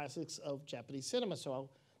all the classics of Japanese cinema. So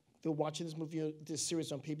through watching this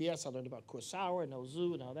series on PBS, I learned about Kurosawa and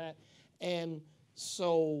Ozu and all that. And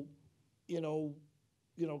so, you know,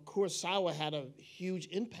 Kurosawa had a huge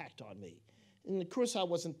impact on me. And Kurosawa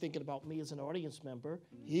wasn't thinking about me as an audience member.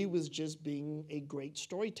 He was just being a great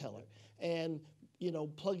storyteller. And, you know,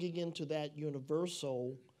 plugging into that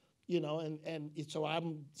universal, you know, and so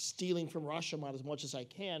I'm stealing from Rashomon as much as I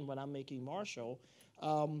can when I'm making Marshall.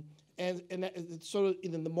 And that, sort of,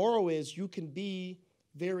 and then the moral is you can be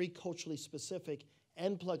very culturally specific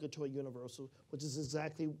and plug it to a universal, which is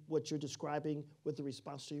exactly what you're describing with the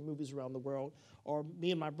response to your movies around the world. Or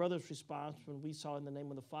me and my brother's response when we saw In the Name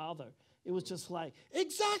of the Father. It was just like,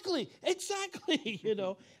 exactly, you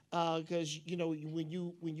know, because, you know, when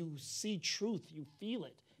you see truth, you feel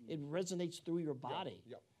it. It resonates through your body.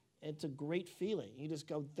 Yeah. It's a great feeling. You just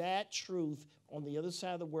go, that truth on the other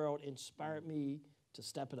side of the world inspired me to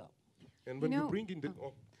step it up. And when you bring in the...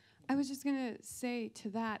 I was just going to say to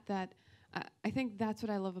that I think that's what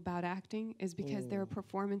I love about acting, is because there are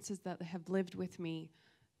performances that have lived with me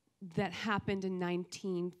that happened in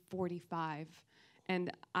 1945. And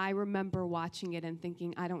I remember watching it and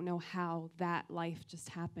thinking, I don't know how that life just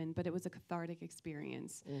happened, but it was a cathartic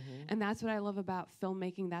experience. And that's what I love about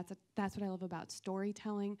filmmaking. That's what I love about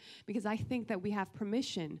storytelling, because I think that we have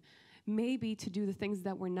permission maybe to do the things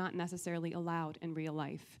that we're not necessarily allowed in real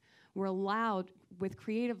life. We're allowed, with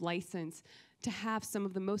creative license, to have some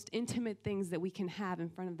of the most intimate things that we can have in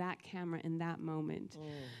front of that camera in that moment.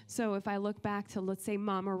 So if I look back to, let's say,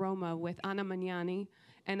 Mama Roma with Anna Magnani,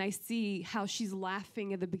 and I see how she's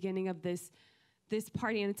laughing at the beginning of this this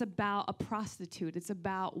party, and it's about a prostitute. It's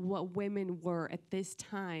about what women were at this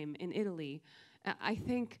time in Italy. I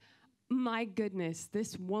think, my goodness,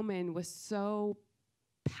 this woman was so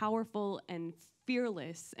powerful and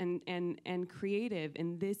fearless and creative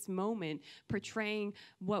in this moment, portraying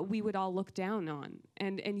what we would all look down on.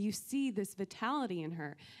 And you see this vitality in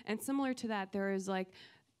her. And similar to that,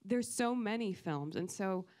 there's so many films. And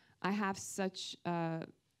so I have such, I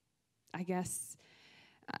guess,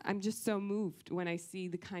 I'm just so moved when I see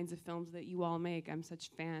the kinds of films that you all make. I'm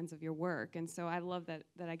such fans of your work. And so I love that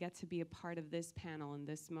I get to be a part of this panel in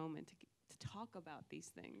this moment to talk about these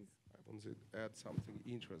things. I want to add something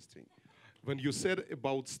interesting. When you said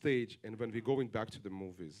about stage and when we're going back to the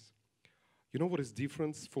movies, you know what is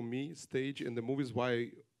difference for me, stage and the movies, why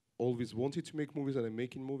I always wanted to make movies and I'm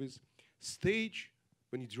making movies? Stage,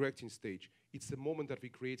 when you're directing stage, it's the moment that we're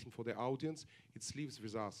creating for the audience. It lives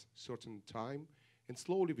with us certain time, and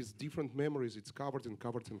slowly with different memories, it's covered and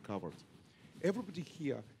covered and covered. Everybody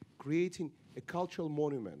here creating a cultural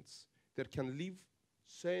monuments that can live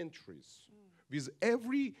centuries. With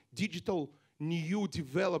every digital new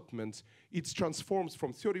development, it transforms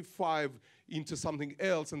from 35 into something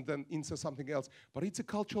else and then into something else. But it's a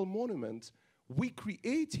cultural monument. We're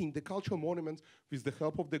creating the cultural monument with the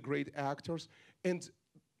help of the great actors, and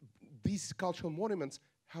these cultural monuments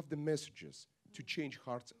have the messages to change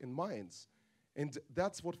hearts and minds. And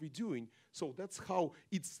that's what we're doing. So that's how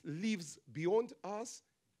it lives beyond us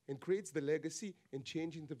and creates the legacy and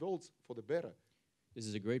changing the world for the better. This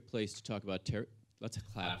is a great place to talk about Terry. Let's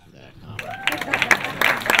clap for that.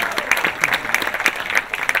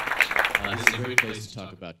 This is a great place to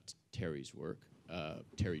talk about Terry's work,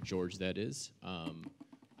 Terry George, that is.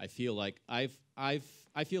 I feel like I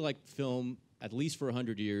feel like film, at least for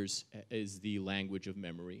 100 years, is the language of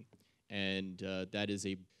memory, and that is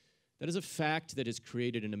a fact that has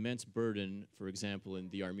created an immense burden, for example, in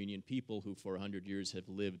the Armenian people who for 100 years have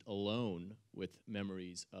lived alone with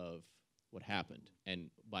memories of what happened. And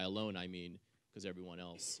by alone, I mean because everyone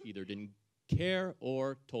else either didn't care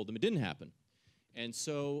or told them it didn't happen. And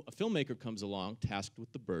so a filmmaker comes along tasked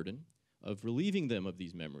with the burden of relieving them of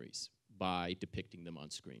these memories by depicting them on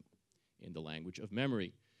screen in the language of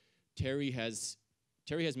memory. Terry has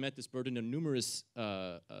met this burden in numerous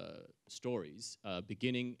stories,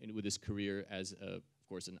 beginning with his career as, of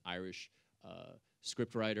course, an Irish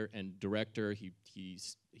scriptwriter and director.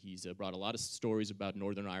 He's brought a lot of stories about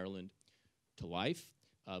Northern Ireland to life.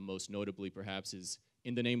 Most notably, perhaps, is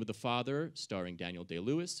In the Name of the Father, starring Daniel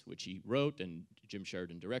Day-Lewis, which he wrote and Jim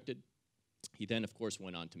Sheridan directed. He then, of course,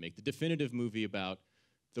 went on to make the definitive movie about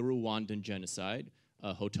the Rwandan genocide,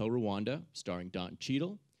 Hotel Rwanda, starring Don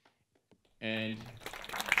Cheadle. And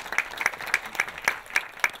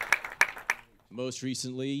most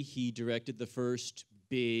recently, he directed the first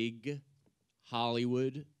big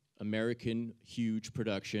Hollywood, American, huge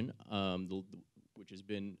production, which has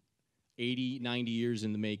been 80, 90 years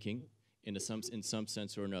in the making, in some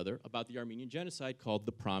sense or another, about the Armenian genocide called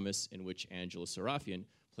The Promise, in which Angela Sarafyan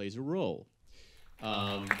plays a role.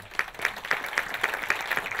 So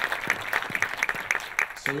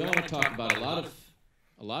we want to talk about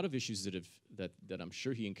a lot of issues that I'm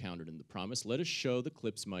sure he encountered in The Promise. Let us show the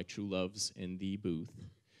clips, my true loves, in the booth.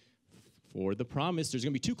 For The Promise, there's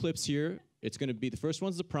going to be two clips here. It's going to be, the first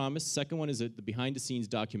one's The Promise. Second one is the behind-the-scenes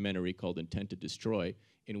documentary called Intent to Destroy,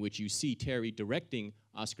 in which you see Terry directing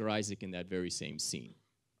Oscar Isaac in that very same scene.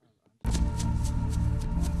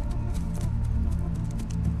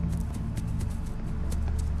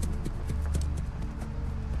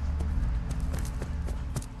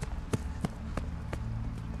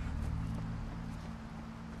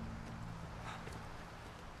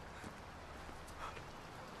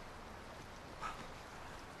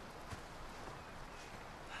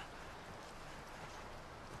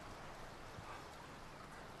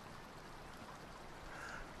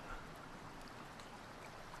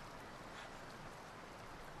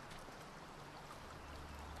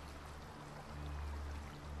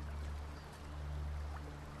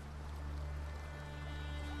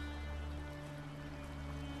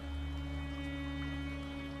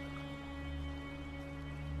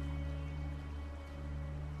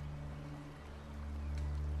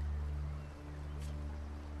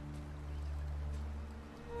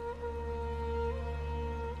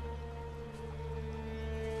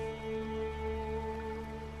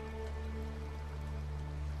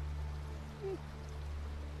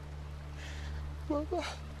 Mama.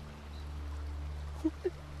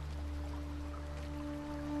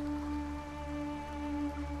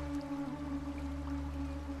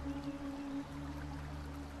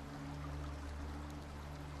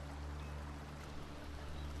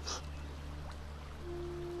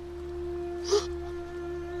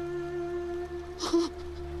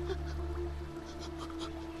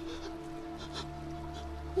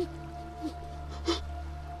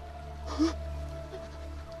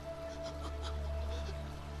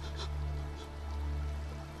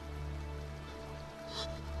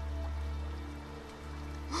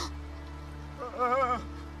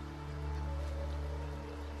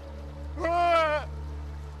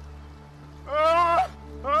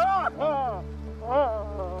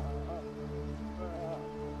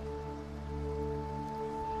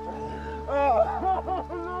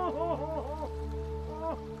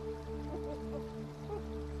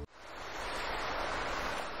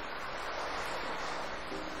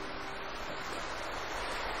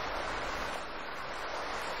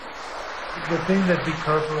 The thing that be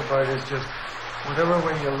careful about is just whatever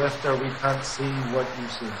way you lift her, we can't see what you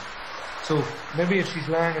see. So maybe if she's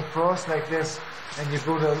lying across like this and you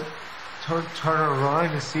go to turn her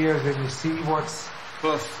around to see her, then you see what's...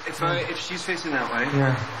 Well, if she's facing that way,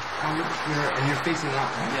 yeah, and you're facing that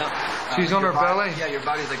way, yeah, she's on her belly. Yeah, your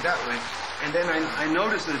body's like that way, and then I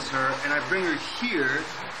notice it's her, and I bring her here,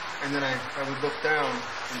 and then I would look down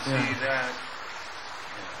and see that.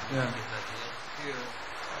 Yeah. Here.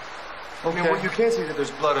 Okay. I mean, well, you can't see that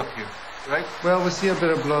there's blood up here, right? Well, we see a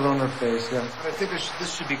bit of blood on her face, yeah. I think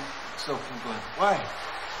this should be soaked in blood. Why?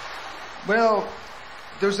 Well,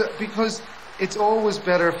 because it's always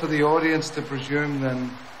better for the audience to presume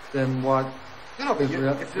than what. You know,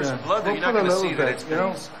 if there's blood, then you're not going to see that it's been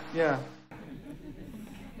inside. Yeah.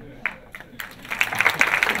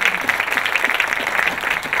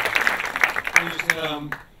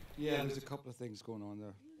 Yeah, there's a couple of things going on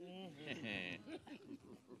there.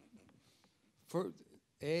 For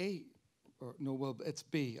A, or no, well, it's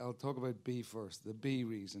B. I'll talk about B first. The B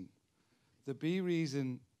reason. The B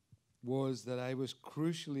reason was that I was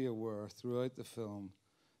crucially aware throughout the film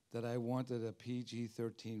that I wanted a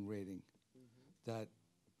PG-13 rating, that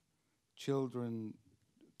children,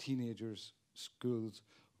 teenagers, schools,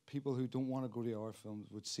 people who don't want to go to our films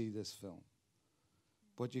would see this film.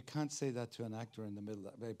 But you can't say that to an actor in the middle.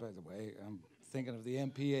 By the way, I'm thinking of the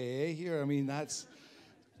MPAA here. I mean, that's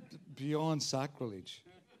beyond sacrilege.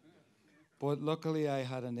 But luckily, I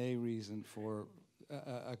had an A reason for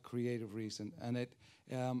a creative reason, and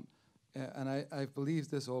I believed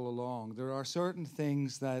this all along. There are certain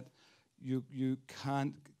things that you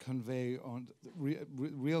can't convey on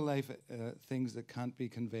real life things that can't be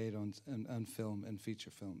conveyed on film and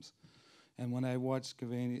feature films. And when I watched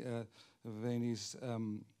Evgeny's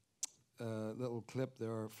little clip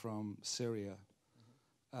there from Syria,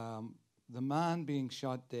 the man being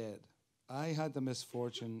shot dead. I had the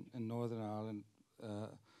misfortune in Northern Ireland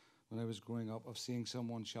when I was growing up of seeing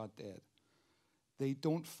someone shot dead. They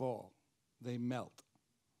don't fall, they melt.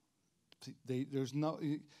 There's no,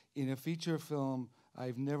 in a feature film,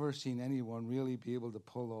 I've never seen anyone really be able to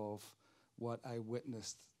pull off what I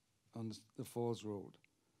witnessed on the Falls Road.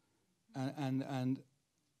 And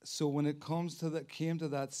so when it came to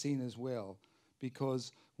that scene as well,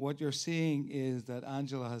 because what you're seeing is that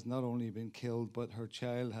Angela has not only been killed, but her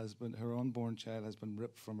unborn child has been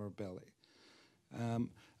ripped from her belly. And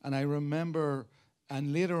I remember,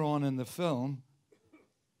 and later on in the film,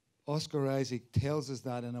 Oscar Isaac tells us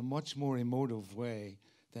that in a much more emotive way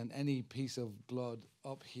than any piece of blood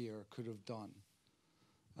up here could have done.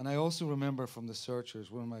 And I also remember from The Searchers,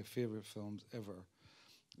 one of my favorite films ever,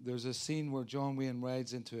 there's a scene where John Wayne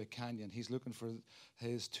rides into a canyon. He's looking for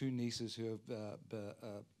his two nieces who have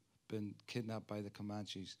been kidnapped by the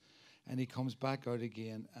Comanches. And he comes back out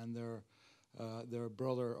again, and their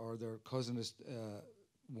brother or their cousin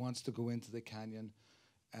wants to go into the canyon,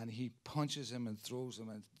 and he punches him and throws him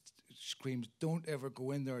and screams, "Don't ever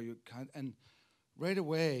go in there, you can't." And right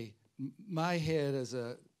away, my head as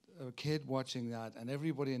a kid watching that, and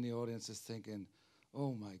everybody in the audience is thinking,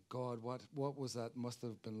 oh my God, what was that must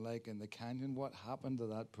have been like in the canyon? What happened to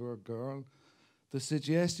that poor girl? The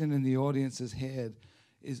suggestion in the audience's head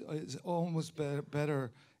is almost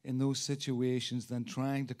better in those situations than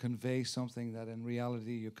trying to convey something that in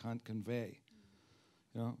reality you can't convey.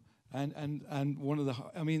 You know? And one of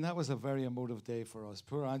that was a very emotive day for us.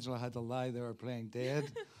 Poor Angela had to lie there playing dead,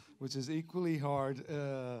 which is equally hard.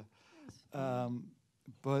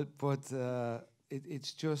 But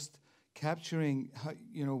it's just capturing,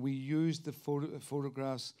 we used the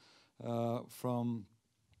photographs from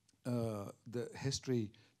the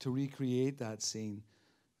history to recreate that scene,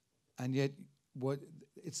 and yet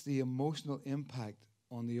it's the emotional impact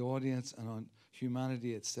on the audience and on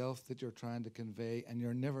humanity itself that you're trying to convey, and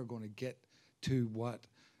you're never going to get to what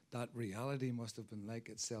that reality must have been like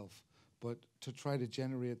itself. But to try to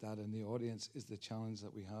generate that in the audience is the challenge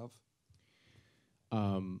that we have.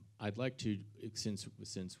 I'd like to, since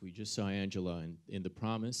we just saw Angela in The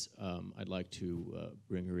Promise, I'd like to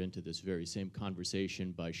bring her into this very same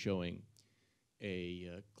conversation by showing a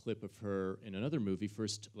clip of her in another movie.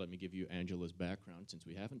 First, let me give you Angela's background, since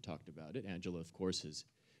we haven't talked about it. Angela, of course, has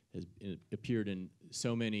appeared in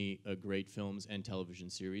so many great films and television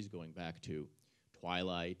series, going back to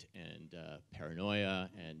Twilight and Paranoia,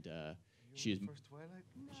 and she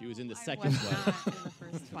was in the second Twilight. Not in the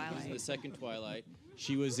first Twilight. She was in the second Twilight.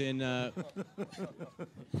 She was in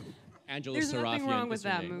Angela There's Sarafyan. nothing wrong with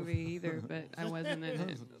that movie either, but I wasn't in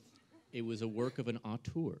it. It was a work of an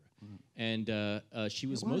auteur, and she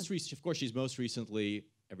was of course, she's most recently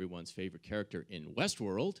everyone's favorite character in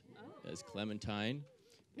Westworld as Clementine,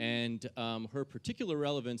 and her particular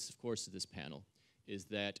relevance, of course, to this panel is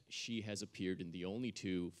that she has appeared in the only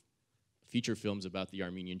two feature films about the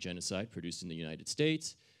Armenian genocide produced in the United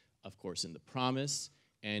States, of course, in The Promise,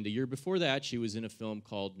 and a year before that, she was in a film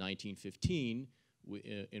called 1915,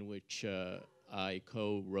 in which I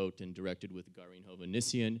co-wrote and directed with Garin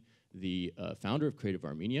Hovhannisyan, the founder of Creative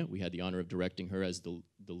Armenia. We had the honor of directing her as the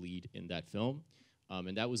lead in that film.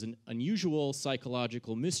 And that was an unusual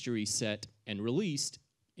psychological mystery set and released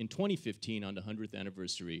in 2015 on the 100th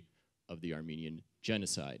anniversary of the Armenian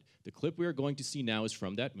genocide. The clip we are going to see now is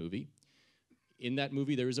from that movie. In that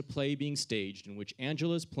movie, there is a play being staged in which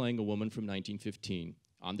Angela is playing a woman from 1915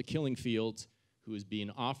 on the killing fields who is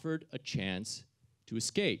being offered a chance to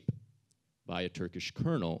escape by a Turkish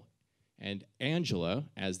colonel. And Angela,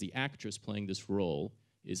 as the actress playing this role,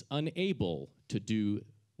 is unable to do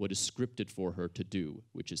what is scripted for her to do,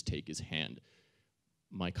 which is take his hand.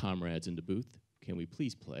 My comrades in the booth, can we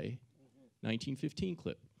please play 1915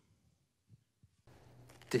 clip?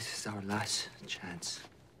 This is our last chance.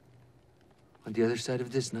 On the other side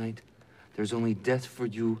of this night, there's only death for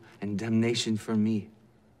you and damnation for me.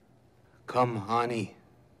 Come, honey.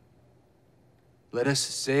 Let us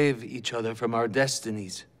save each other from our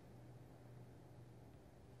destinies.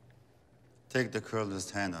 Take the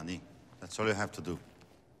colonel's hand, honey. That's all you have to do.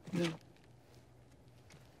 No.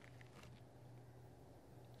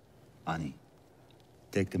 Honey,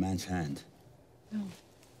 take the man's hand. No.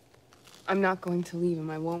 I'm not going to leave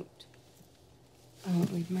him. I won't. I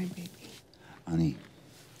won't leave my baby. Honey.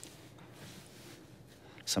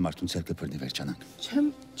 Սամարտուն ցերկը բռնի վերջանանք։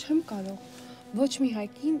 Չեմ կարող։ Ոչ մի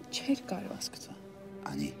հայկին չէր կարող ասկծա։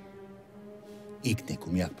 Անի։ Իգն եք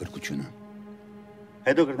ու միակ բրկությունը։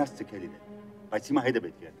 Հետո գրնաս ցկելին է։ Բայց հիմա հետը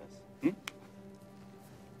պետք է ատաս։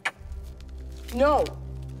 No.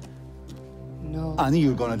 No. Ani,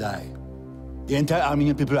 you're gonna die. The entire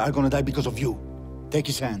Armenian people are gonna die because of you. Take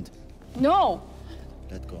his hand. No.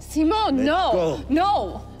 Let go. Simon, Let no. go.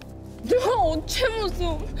 No. No. չեմ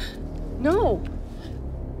ուզում։ No.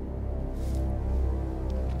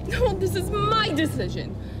 No, this is my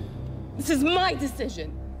decision. This is my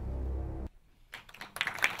decision.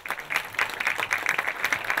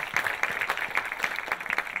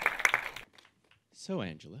 So,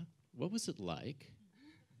 Angela, what was it like?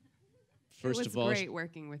 First of all, it was great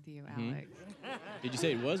working with you, Alec. Did you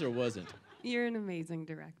say it was or wasn't? You're an amazing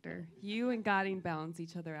director. You and Garin balance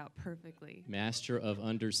each other out perfectly. Master of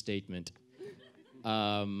understatement.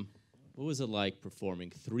 What was it like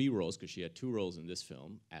performing three roles, because she had two roles in this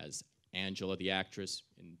film, as Angela, the actress,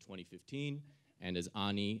 in 2015, and as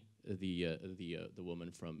Ani, the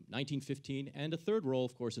woman from 1915, and a third role,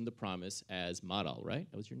 of course, in The Promise as Maral, right?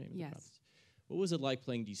 That was your name in The Promise. What was it like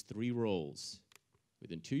playing these three roles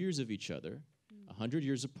within 2 years of each other, 100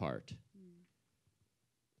 years apart?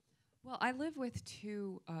 Well, I live with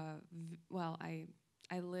two, I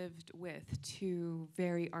lived with two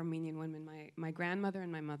very Armenian women, my grandmother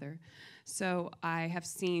and my mother. So I have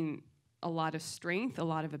seen a lot of strength, a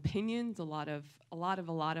lot of opinions, a lot of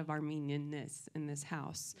Armenianness in this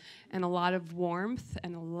house, and a lot of warmth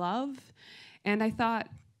and love. And I thought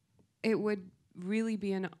it would really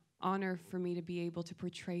be an honor for me to be able to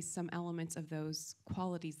portray some elements of those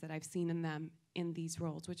qualities that I've seen in them in these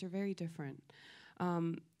roles, which are very different.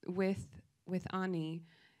 With Ani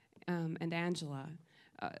and Angela,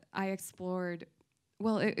 I explored.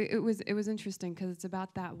 Well, it was interesting because it's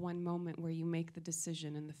about that one moment where you make the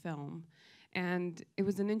decision in the film, and it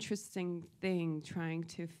was an interesting thing trying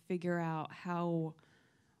to figure out how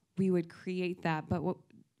we would create that. But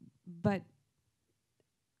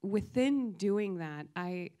within doing that,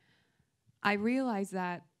 I realized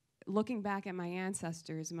that looking back at my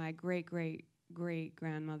ancestors, my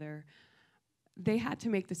great-great-great-grandmother, they had to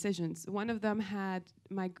make decisions. One of them had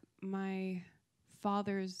my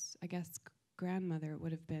father's, I guess, grandmother, it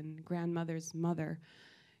would have been grandmother's mother.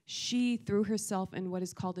 She threw herself in what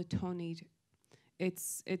is called a tonid.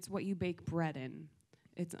 It's what you bake bread in.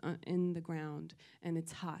 It's in the ground, and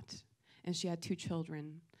it's hot. And she had 2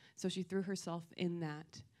 children. So she threw herself in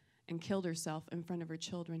that and killed herself in front of her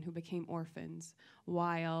children, who became orphans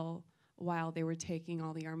while they were taking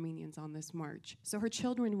all the Armenians on this march. So her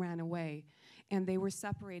children ran away, and they were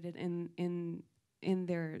separated in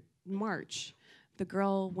their march. The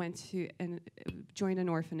girl went to and joined an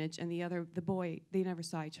orphanage, and the boy, they never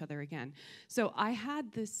saw each other again. So I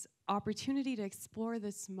had this opportunity to explore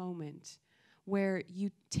this moment where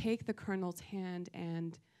you take the colonel's hand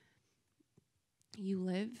and you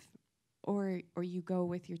live, or you go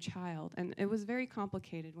with your child. And it was very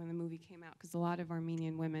complicated when the movie came out, because a lot of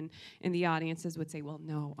Armenian women in the audiences would say, well,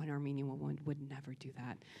 no, an Armenian woman would never do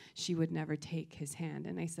that. She would never take his hand.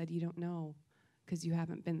 And I said, you don't know, because you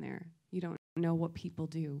haven't been there. You don't know what people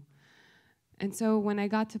do. And so when I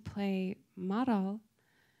got to play Maral,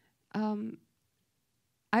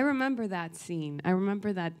 I remember that scene. I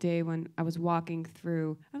remember that day when I was walking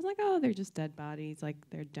through. I was like, oh, they're just dead bodies, like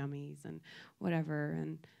they're dummies and whatever.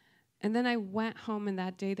 And then I went home, and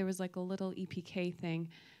that day there was like a little EPK thing,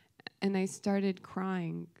 and I started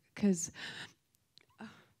crying because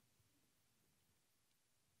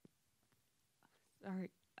sorry,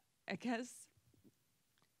 I guess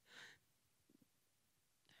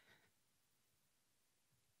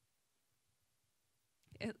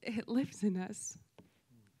it lives in us.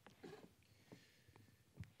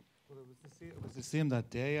 Well, it was the same that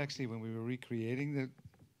day, actually, when we were recreating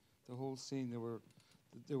the whole scene.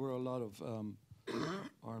 There were a lot of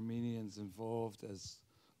Armenians involved, as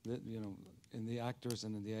in the actors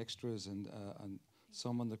and in the extras, and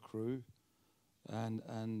some on the crew,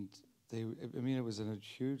 and they. I mean, it was a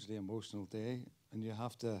hugely emotional day, and you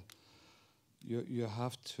have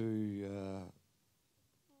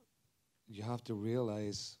to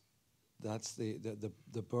realize that's the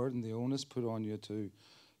burden, the onus put on you to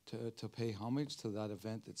pay homage to that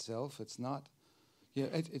event itself. It's not. Yeah,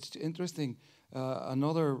 it's interesting.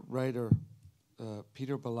 Another writer,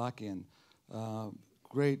 Peter Balakian,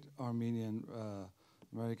 great Armenian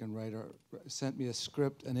American writer, sent me a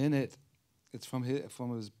script, and in it, it's from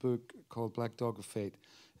his book called Black Dog of Fate,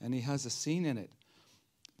 and he has a scene in it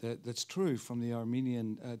that's true from the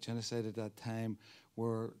Armenian genocide at that time,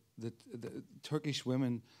 where the Turkish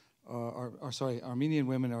women, Armenian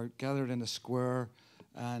women are gathered in a square,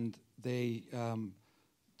 and they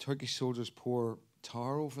Turkish soldiers pour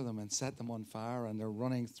tar over them and set them on fire, and they're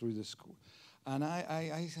running through the school. And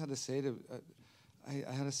I had to say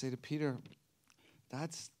to Peter,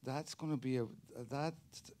 that's going to be that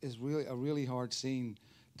is really a really hard scene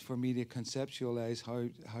for me to conceptualize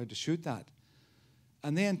how to shoot that.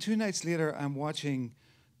 And then 2 nights later, I'm watching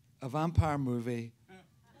a vampire movie,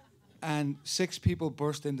 and 6 people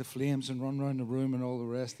burst into flames and run around the room and all the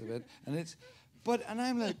rest of it. And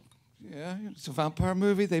I'm like, yeah, it's a vampire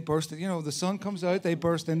movie. They burst, the sun comes out, they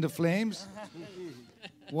burst into flames.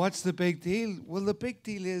 What's the big deal? Well, the big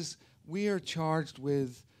deal is we are charged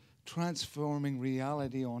with transforming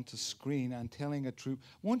reality onto screen and telling a true.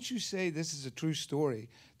 Once you say this is a true story,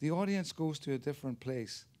 the audience goes to a different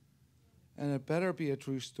place. And it better be a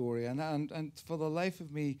true story. And for the life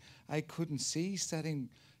of me, I couldn't see setting,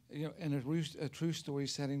 in a true story,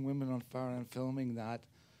 setting women on fire and filming that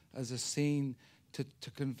as a scene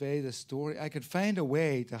to convey the story. I could find a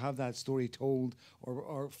way to have that story told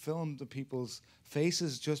or film the people's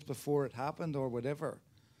faces just before it happened or whatever.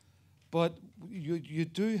 But you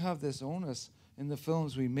do have this onus in the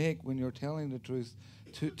films we make when you're telling the truth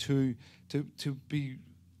to be,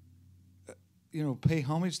 pay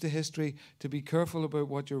homage to history, to be careful about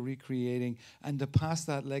what you're recreating, and to pass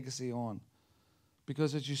that legacy on.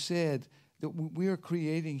 Because as you said, that we are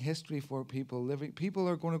creating history for people living. People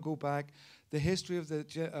are going to go back. The history of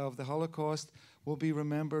the Holocaust will be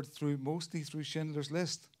remembered mostly through Schindler's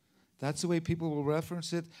List. That's the way people will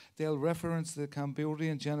reference it. They'll reference the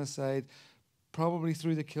Cambodian genocide, probably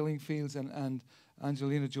through the Killing Fields and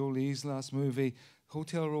Angelina Jolie's last movie.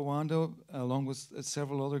 Hotel Rwanda, along with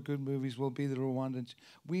several other good movies, will be the Rwandan.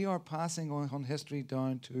 We are passing on history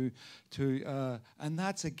down to and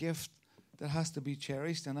that's a gift that has to be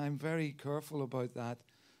cherished, and I'm very careful about that.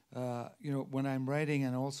 When I'm writing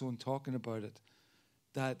and also in talking about it,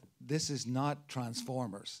 that this is not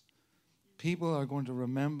Transformers. People are going to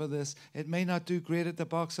remember this. It may not do great at the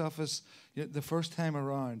box office the first time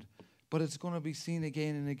around, but it's going to be seen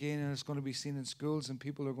again and again, and it's going to be seen in schools, and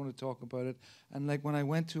people are going to talk about it. And like when I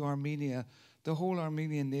went to Armenia, the whole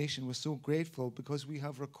Armenian nation was so grateful because we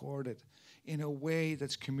have recorded in a way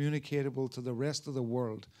that's communicatable to the rest of the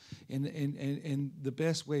world in the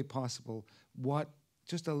best way possible,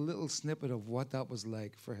 just a little snippet of what that was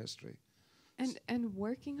like for history. And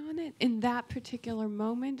working on it in that particular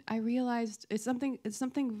moment, I realized something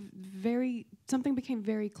became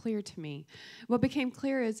very clear to me. What became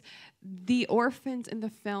clear is the orphans in the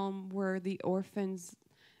film were the orphans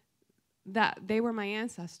that they were my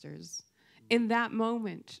ancestors. In that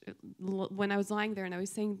moment, when I was lying there and I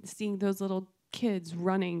was seeing those little kids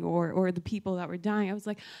running or the people that were dying, I was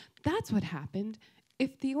like, that's what happened.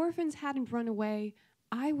 If the orphans hadn't run away,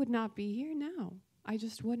 I would not be here now. I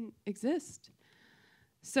just wouldn't exist.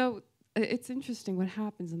 So it's interesting what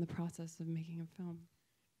happens in the process of making a film.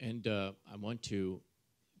 And I want to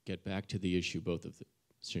get back to the issue both of the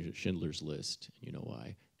Schindler's List, you know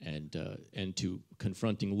why, and to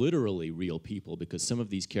confronting literally real people, because some of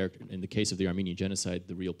these characters, in the case of the Armenian genocide,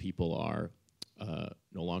 the real people are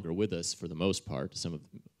no longer with us for the most part. Some of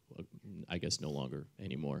them, I guess, no longer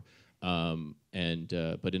anymore.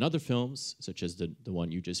 But in other films, such as the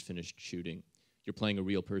one you just finished shooting, you're playing a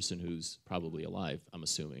real person who's probably alive, I'm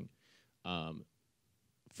assuming.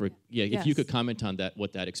 If you could comment on that,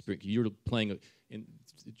 what that experience, you're playing, in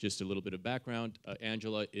just a little bit of background,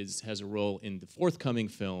 Angela has a role in the forthcoming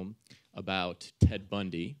film about Ted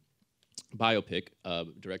Bundy, biopic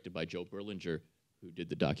directed by Joe Berlinger, who did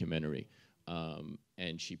the documentary.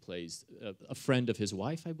 And she plays a friend of his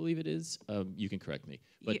wife, I believe it is. You can correct me.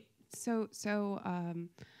 But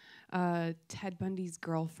Ted Bundy's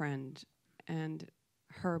girlfriend and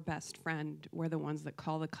her best friend were the ones that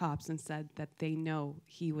called the cops and said that they know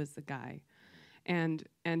he was the guy. And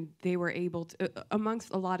they were able to, amongst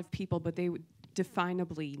a lot of people, but they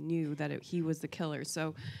definably knew that he was the killer.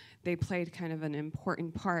 So they played kind of an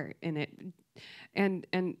important part in it. And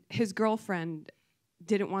his girlfriend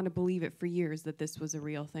didn't want to believe it for years that this was a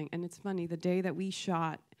real thing. And it's funny, the day that we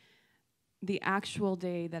shot, the actual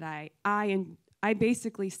day that I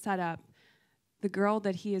basically set up the girl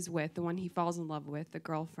that he is with, the one he falls in love with, the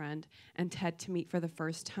girlfriend, and Ted to meet for the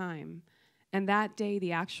first time. And that day,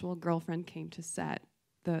 the actual girlfriend came to set,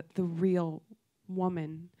 the real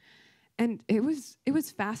woman. And it was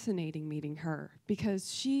fascinating meeting her,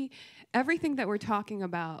 because everything that we're talking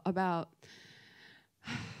about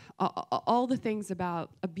all the things about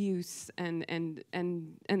abuse and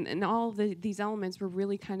all these elements were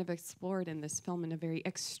really kind of explored in this film in a very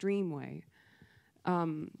extreme way.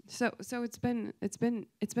 So it's been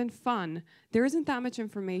fun. There isn't that much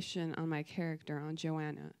information on my character, on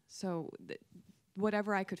Joanna. So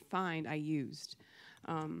whatever I could find, I used.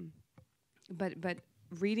 But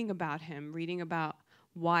reading about him, reading about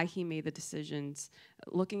why he made the decisions,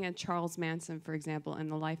 looking at Charles Manson, for example,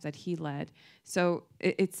 and the life that he led. So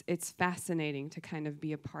it's fascinating to kind of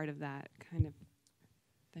be a part of that kind of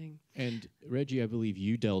thing. And Reggie, I believe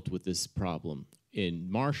you dealt with this problem.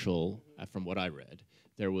 In Marshall, from what I read,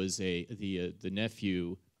 there was the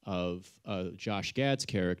nephew of Josh Gad's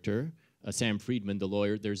character, Sam Friedman, the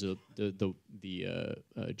lawyer. There's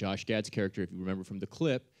Josh Gad's character, if you remember from the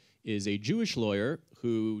clip, is a Jewish lawyer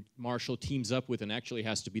who Marshall teams up with and actually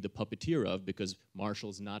has to be the puppeteer of, because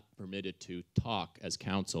Marshall's not permitted to talk as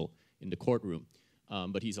counsel in the courtroom,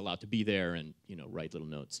 but he's allowed to be there and write little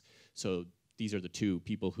notes. So these are the two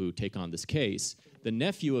people who take on this case. The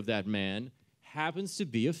nephew of that man happens to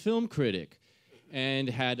be a film critic and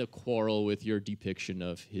had a quarrel with your depiction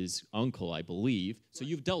of his uncle, I believe. So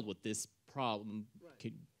you've dealt with this problem.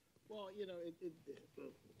 Right. Well,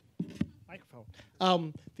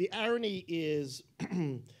 microphone. The irony is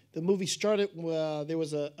the movie started, there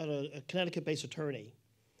was a Connecticut-based attorney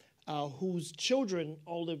whose children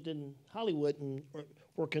all lived in Hollywood and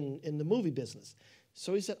working in the movie business.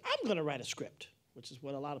 So he said, I'm going to write a script, which is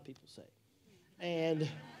what a lot of people say.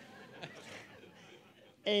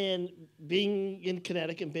 And being in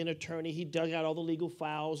Connecticut and being an attorney, he dug out all the legal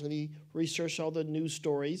files and he researched all the news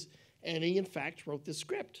stories, and he, in fact, wrote this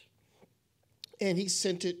script. And he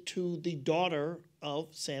sent it to the daughter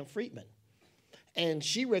of Sam Friedman. And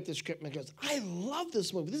she read the script and goes, I love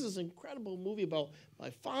this movie. This is an incredible movie about my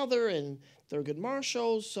father and Thurgood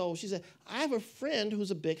Marshall. So she said, I have a friend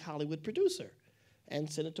who's a big Hollywood producer, and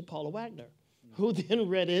sent it to Paula Wagner, who then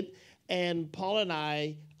read it. And Paula and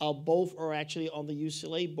I both are actually on the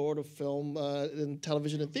UCLA Board of Film and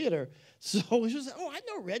Television and Theater. So she was like, oh, I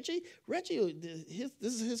know Reggie. Reggie,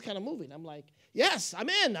 this is his kind of movie. And I'm like, yes, I'm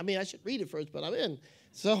in. I mean, I should read it first, but I'm in.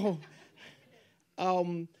 So,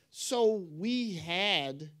 so we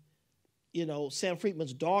had, Sam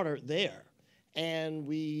Friedman's daughter there. And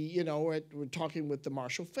we, we're talking with the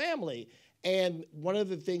Marshall family. And one of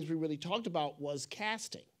the things we really talked about was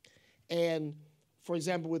casting. And for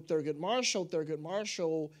example, with Thurgood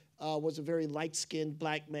Marshall was a very light-skinned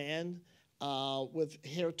black man with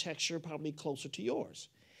hair texture probably closer to yours.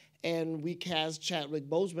 and we cast Chadwick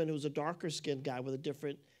Boseman, who's a darker skinned guy with a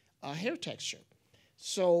different hair texture.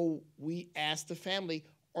 So we asked the family,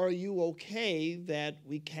 are you okay that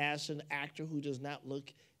we cast an actor who does not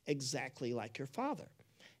look exactly like your father?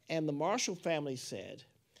 And the Marshall family said,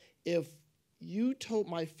 if you told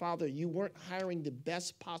my father you weren't hiring the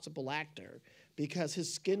best possible actor because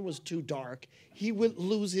his skin was too dark, he would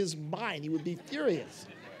lose his mind. He would be furious.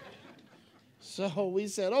 So we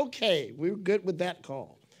said, okay, we're good with that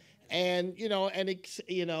call. And,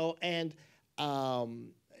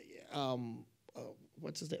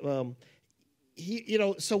 what's his name?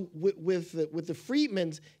 So with the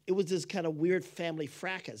Friedmans, it was this kind of weird family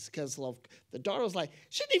fracas because the daughter was like,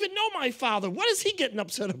 she didn't even know my father. What is he getting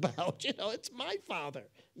upset about? It's my father.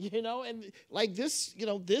 And like this,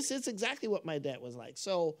 this is exactly what my dad was like.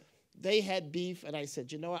 So they had beef, and I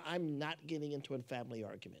said, what? I'm not getting into a family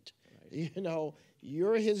argument. Right.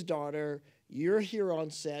 You're his daughter. You're here on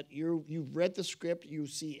set. You've read the script. You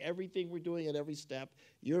see everything we're doing at every step.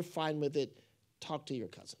 You're fine with it. Talk to your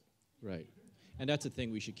cousin. Right. And that's a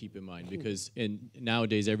thing we should keep in mind because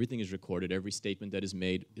nowadays everything is recorded. Every statement that is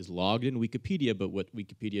made is logged in Wikipedia, but what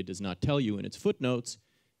Wikipedia does not tell you in its footnotes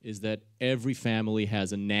is that every family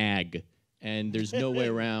has a nag, and there's no way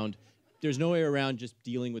around. There's no way around just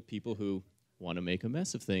dealing with people who want to make a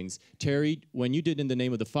mess of things. Terry, when you did In the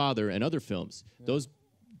Name of the Father and other films, those...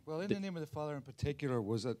 Well, In the Name of the Father in particular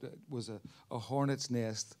was a hornet's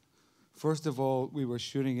nest. First of all, we were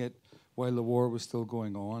shooting it while the war was still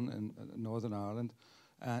going on in Northern Ireland.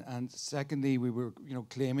 And secondly, we were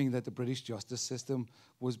claiming that the British justice system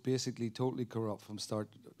was basically totally corrupt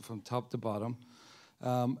from top to bottom.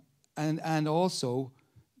 And also,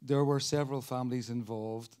 there were several families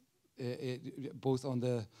involved, both on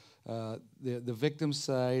the victim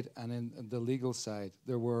side and in the legal side.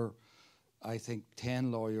 There were, I think,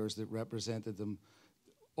 10 lawyers that represented them,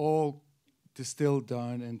 all distilled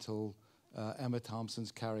down until Emma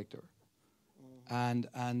Thompson's character. And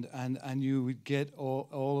you would get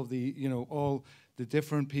all of the, all the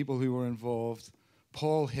different people who were involved.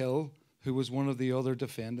 Paul Hill, who was one of the other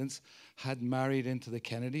defendants, had married into the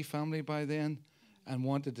Kennedy family by then and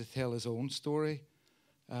wanted to tell his own story.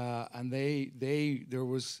 And there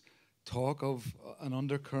was talk of an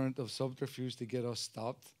undercurrent of subterfuge to get us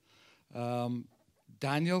stopped.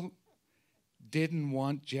 Daniel didn't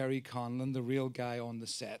want Jerry Conlon, the real guy, on the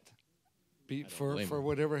set for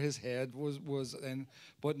whatever his head was in.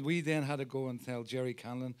 But we then had to go and tell Jerry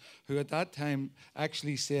Conlon, who at that time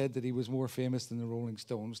actually said that he was more famous than the Rolling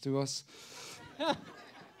Stones to us,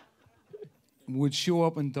 would show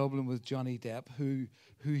up in Dublin with Johnny Depp, who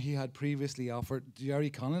he had previously offered, Jerry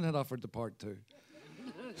Conlon had offered the part to.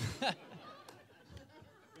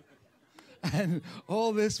 And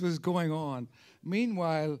all this was going on.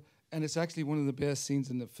 Meanwhile, and it's actually one of the best scenes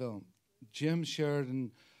in the film, Jim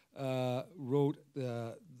Sheridan wrote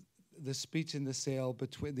the speech in the cell,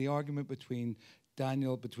 the argument between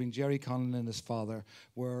Jerry Conlon and his father,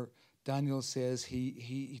 where Daniel says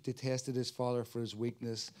he detested his father for his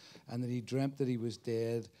weakness, and that he dreamt that he was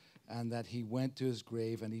dead, and that he went to his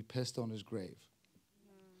grave and he pissed on his grave.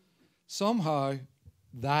 Somehow,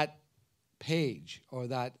 that page, or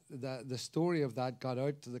the story of that got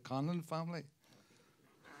out to the Conlon family,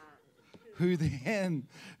 who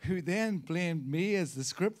then blamed me as the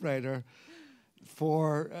scriptwriter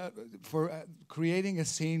for creating a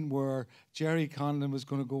scene where Jerry Conlon was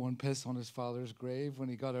going to go and piss on his father's grave when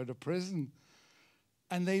he got out of prison.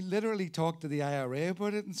 And they literally talked to the IRA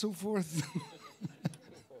about it and so forth.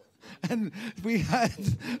 And we had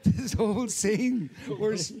this whole scene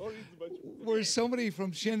where somebody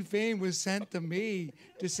from Sinn Féin was sent to me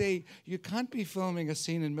to say, you can't be filming a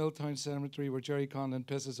scene in Milltown Cemetery where Jerry Conlon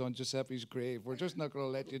pisses on Giuseppe's grave. We're just not going to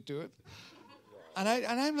let you do it. And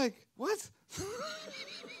I'm like, what?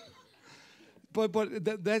 But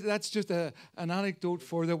that's just an anecdote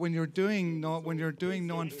for that. When you're doing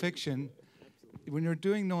nonfiction,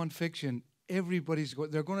 everybody's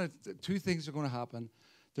two things are going to happen.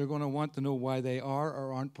 They're going to want to know why they are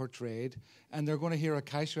or aren't portrayed, and they're going to hear a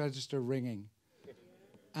cash register ringing,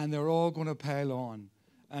 and they're all going to pile on.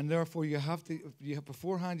 And therefore,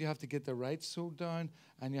 beforehand, you have to get the rights sewed down,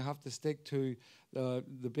 and you have to stick to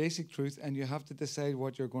the basic truth, and you have to decide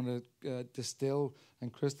what you're going to distill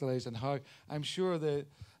and crystallize, and how. I'm sure the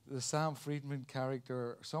Sam Friedman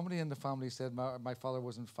character, somebody in the family said my father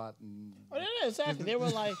wasn't fat. And yeah, exactly. They were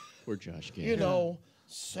like, poor Josh Gad.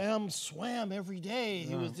 Sam swam every day.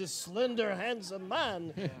 He was this slender, handsome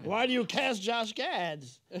man. Why do you cast Josh Gad?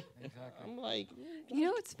 Exactly. I'm like, you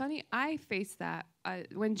know what's funny? I faced that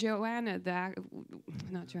when Joanna,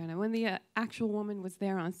 when the actual woman was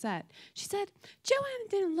there on set. She said, Joanna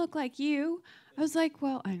didn't look like you. I was like,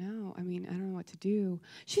 well, I know. I mean, I don't know what to do.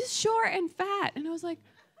 She's short and fat. And I was like,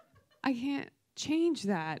 I can't change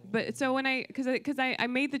that. But so when because I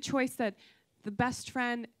made the choice that the best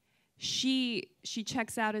friend, she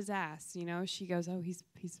checks out his ass, you know. She goes, oh, he's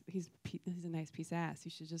a nice piece of ass. You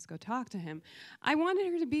should just go talk to him. I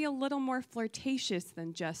wanted her to be a little more flirtatious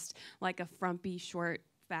than just like a frumpy, short,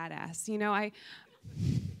 fat ass. You know,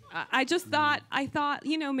 I just thought,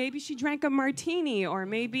 you know, maybe she drank a martini or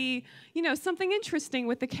maybe, you know, something interesting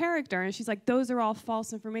with the character. And she's like, those are all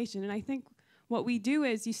false information. And I think what we do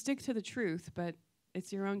is you stick to the truth, but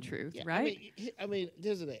it's your own truth, right? I mean,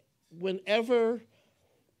 here's the thing. Whenever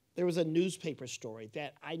there was a newspaper story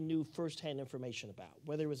that I knew firsthand information about,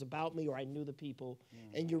 whether it was about me or I knew the people,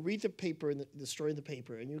 and you read the paper and the story in the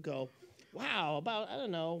paper, and you go, wow, about, I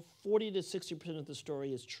don't know, 40 to 60% of the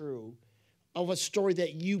story is true of a story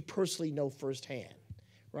that you personally know firsthand,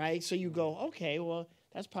 right? So you go, okay, well,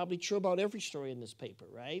 that's probably true about every story in this paper,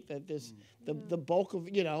 right? That this, the bulk of,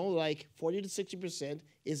 you know, like 40 to 60%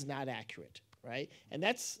 is not accurate, right? And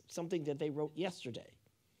that's something that they wrote yesterday.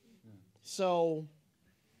 So,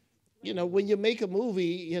 you know, when you make a movie,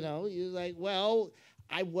 you know, you're like, well,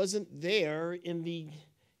 I wasn't there in the,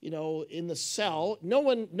 you know, in the cell. No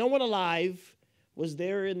one alive was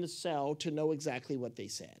there in the cell to know exactly what they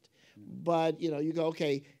said. But, you know, you go,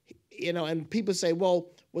 okay, you know, and people say, well,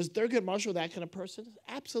 was Thurgood Marshall that kind of person?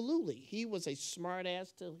 Absolutely. He was a smart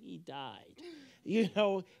ass till he died, you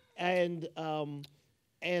know, and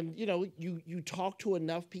you know, you talk to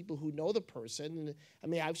enough people who know the person. I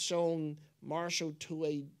mean, I've shown Marshall to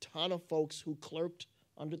a ton of folks who clerked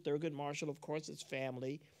under Thurgood Marshall, of course, his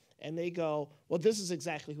family, and they go, well, this is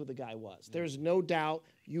exactly who the guy was. There's no doubt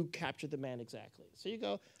you captured the man exactly. So you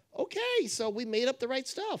go, okay, so we made up the right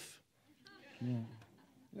stuff.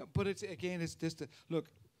 Yeah, but it's just look.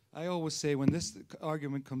 I always say when this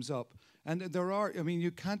argument comes up, and there are, I mean,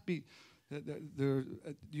 you can't be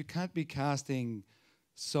casting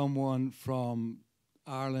someone from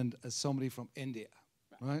Ireland as somebody from India,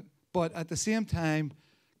 right? But at the same time,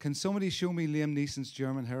 can somebody show me Liam Neeson's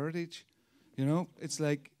German heritage? You know, it's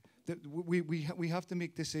like we have to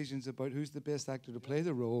make decisions about who's the best actor to play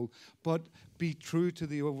the role, but be true to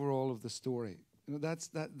the overall of the story. You know,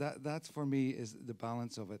 that's for me is the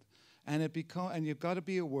balance of it, and you've got to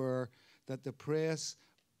be aware that the press.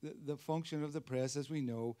 The function of the press, as we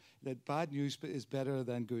know, that bad news is better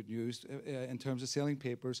than good news in terms of selling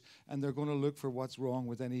papers, and they're going to look for what's wrong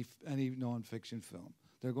with any non-fiction film.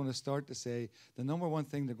 They're going to start to say, the number one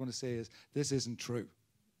thing they're going to say is, this isn't true.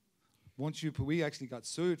 We actually got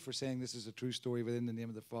sued for saying this is a true story within the name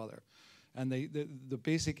of the father. And the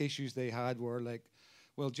basic issues they had were like,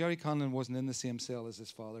 well, Jerry Conlon wasn't in the same cell as his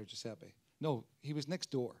father, Giuseppe. No, he was next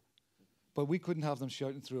door. But we couldn't have them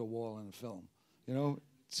shouting through a wall in a film, you know?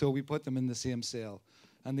 So we put them in the same cell.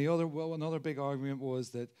 And another big argument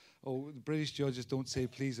was that, the British judges don't say,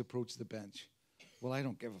 please approach the bench. Well, I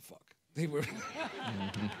don't give a fuck. They were...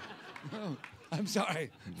 No, I'm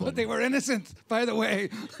sorry, but they were innocent, by the way.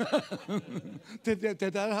 Did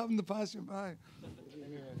that happen to pass you by?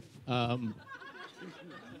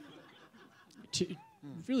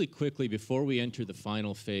 Really quickly, before we enter the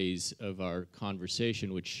final phase of our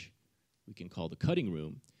conversation, which we can call the cutting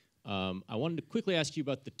room, I wanted to quickly ask you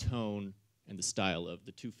about the tone and the style of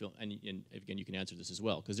the two films, and again, you can answer this as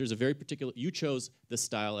well, because there's a very particular, you chose the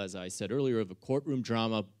style, as I said earlier, of a courtroom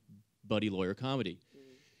drama, buddy lawyer comedy.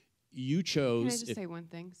 You chose... Can I just say one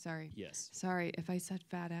thing? Sorry. Yes. Sorry, if I said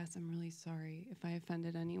fat ass, I'm really sorry if I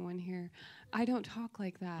offended anyone here. I don't talk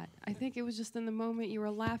like that. I think it was just in the moment you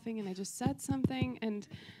were laughing and I just said something and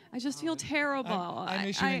I just feel terrible. I'm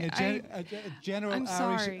issuing a general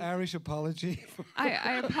Irish apology.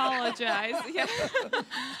 I apologize. Yeah.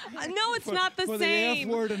 No, it's not the same. For the F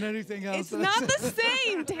word and anything else. It's not the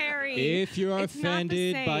same, Terry. If you're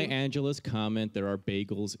offended by Angela's comment, there are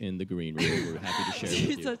bagels in the green room. We're happy to share with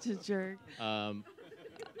you. You're such a jerk.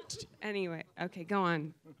 Anyway, okay, go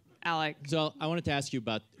on, Alec. So I wanted to ask you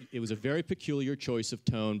about, it was a very peculiar choice of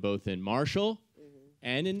tone, both in Marshall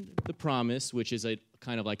and in The Promise, which is a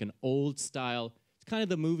kind of like an old style. It's kind of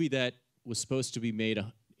the movie that was supposed to be made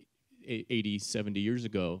 80, 70 years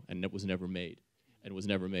ago, and it was never made, and was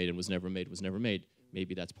never made, and was never made, was never made.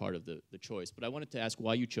 Maybe that's part of the choice. But I wanted to ask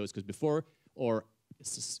why you chose, because before, or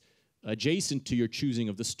adjacent to your choosing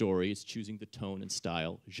of the story, is choosing the tone and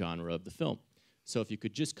style, genre of the film. So if you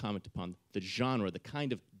could just comment upon the genre, the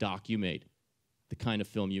kind of doc you made, the kind of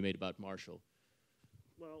film you made about Marshall.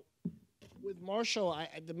 Well, with Marshall,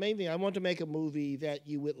 the main thing, I want to make a movie that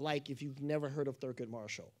you would like if you've never heard of Thurgood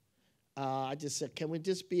Marshall. I just said, can we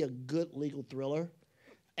just be a good legal thriller?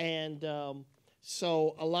 And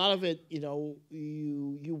so a lot of it, you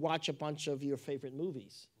watch a bunch of your favorite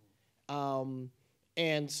movies.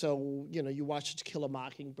 And so, you watch To Kill a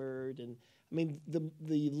Mockingbird. And I mean, the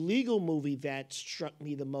legal movie that struck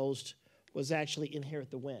me the most was actually Inherit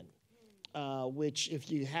the Wind. Which if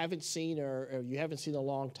you haven't seen or you haven't seen in a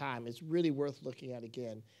long time, it's really worth looking at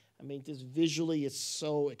again. I mean, just visually it's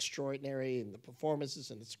so extraordinary and the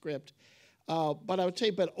performances and the script. But I would tell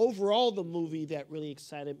you, but overall the movie that really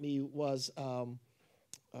excited me was LA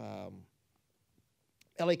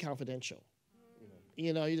Confidential.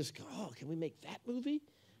 You just go, oh, can we make that movie?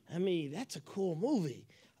 I mean, that's a cool movie.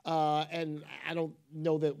 And I don't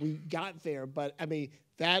know that we got there, but I mean,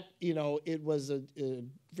 that, it was a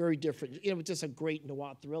very different, it was just a great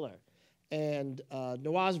noir thriller. And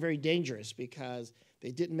noir is very dangerous because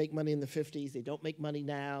they didn't make money in the 50s. They don't make money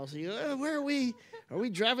now. So where are we? Are we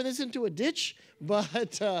driving this into a ditch? But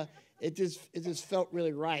it just felt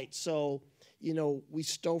really right. So, we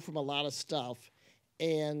stole from a lot of stuff.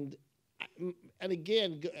 And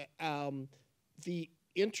again, the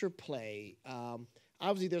interplay,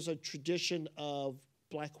 obviously there's a tradition of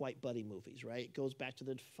black-white buddy movies, right? It goes back to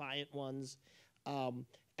the Defiant ones.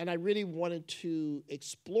 And I really wanted to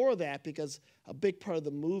explore that because a big part of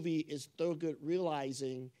the movie is Thurgood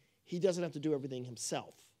realizing he doesn't have to do everything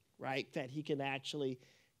himself, right? That he can actually,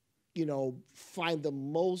 find the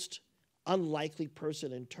most unlikely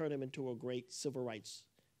person and turn him into a great civil rights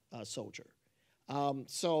soldier.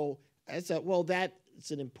 So I said, well, that's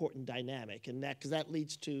an important dynamic, and because that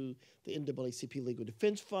leads to the NAACP Legal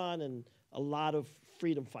Defense Fund and a lot of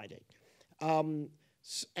freedom fighting.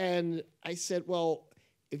 And I said, well,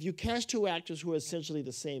 if you cast two actors who are essentially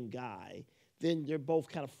the same guy, then they're both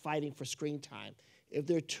kind of fighting for screen time. If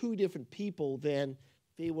they're two different people, then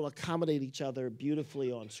they will accommodate each other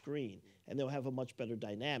beautifully on screen, and they'll have a much better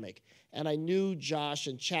dynamic. And I knew Josh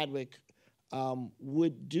and Chadwick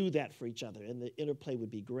would do that for each other, and the interplay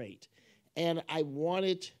would be great. And I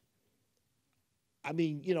wanted,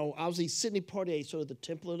 obviously Sidney Poitier is sort of the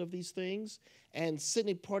template of these things, and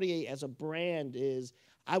Sidney Poitier as a brand is,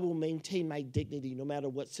 I will maintain my dignity no matter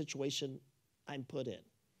what situation I'm put in.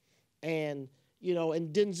 And,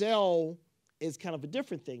 and Denzel is kind of a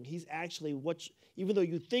different thing. He's actually, even though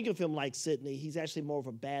you think of him like Sidney, he's actually more of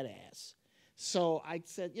a badass. So I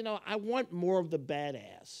said, I want more of the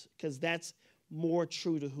badass, because that's more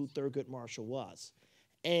true to who Thurgood Marshall was.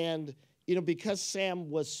 And, because Sam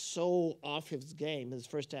was so off his game his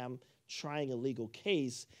first time trying a legal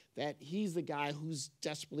case, that he's the guy who's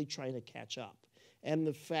desperately trying to catch up. And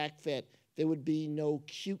the fact that there would be no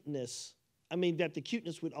cuteness, that the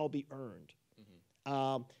cuteness would all be earned.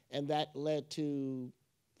 Mm-hmm. And that led to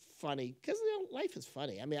funny, because life is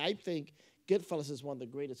funny. I think Goodfellas is one of the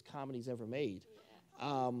greatest comedies ever made.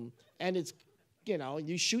 And it's,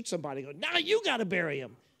 you shoot somebody, go, now you got to bury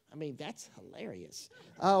him. That's hilarious.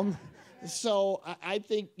 So I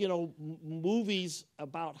think, movies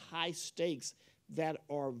about high stakes that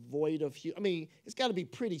are void of humor. It's got to be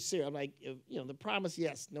pretty serious. The Promise,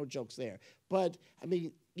 yes, no jokes there. But,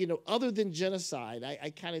 other than genocide,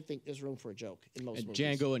 I kind of think there's room for a joke in most movies.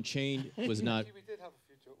 Django Unchained was not... We did have a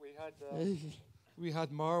few jokes. We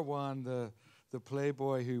had Marwan, the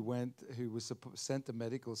playboy who was sent to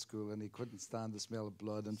medical school, and he couldn't stand the smell of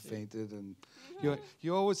blood and fainted. And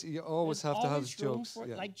you always have to have jokes.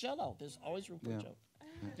 Like Jello, there's always room for a joke.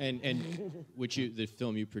 And the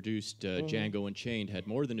film you produced, Django Unchained, had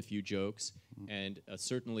more than a few jokes, and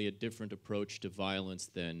certainly a different approach to violence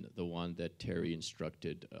than the one that Terry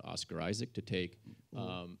instructed Oscar Isaac to take.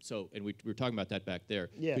 And we were talking about that back there.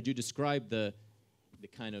 Yeah. Could you describe the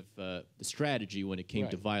kind of the strategy when it came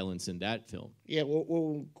to violence in that film? Yeah. Well,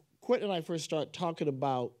 when Quentin and I first started talking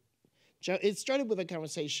about, it started with a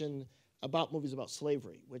conversation about movies about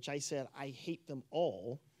slavery, which I said I hate them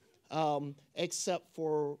all. Except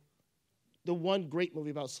for the one great movie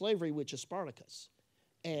about slavery, which is Spartacus.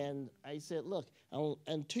 And I said, look,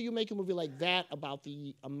 until you make a movie like that about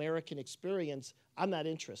the American experience, I'm not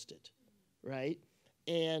interested, right?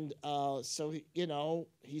 And so,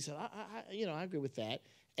 he said, I agree with that.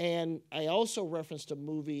 And I also referenced a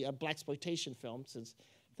movie, a blaxploitation film, since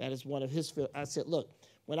that is one of his films. I said, look,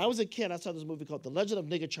 when I was a kid, I saw this movie called The Legend of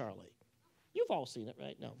Nigger Charlie. You've all seen it,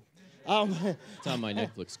 right? No. It's on my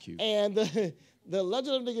Netflix queue. And the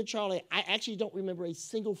Legend of Nigger Charlie, I actually don't remember a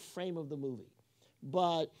single frame of the movie.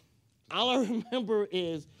 But all I remember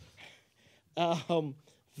is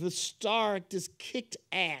the star just kicked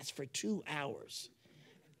ass for 2 hours.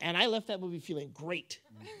 And I left that movie feeling great.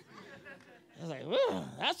 I was like, oh,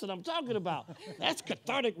 that's what I'm talking about. That's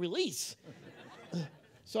cathartic release.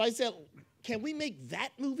 So I said, can we make that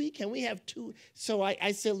movie? Can we have two? So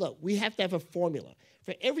I said, look, we have to have a formula.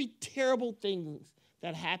 For every terrible thing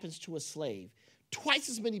that happens to a slave, twice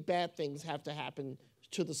as many bad things have to happen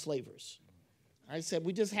to the slavers. I said,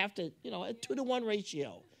 we just have to, a 2-to-1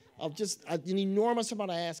 ratio of just an enormous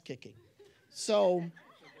amount of ass kicking. So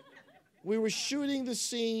we were shooting the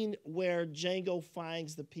scene where Django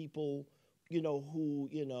finds the people, who,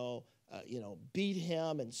 beat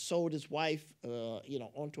him and sold his wife,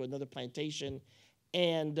 onto another plantation.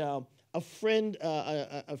 And a friend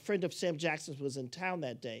of Sam Jackson's was in town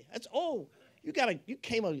that day. That's, you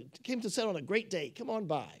came to set on a great day. Come on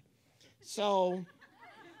by. So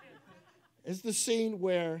it's the scene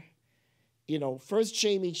where, first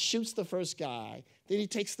Jamie shoots the first guy, then he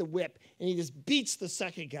takes the whip and he just beats the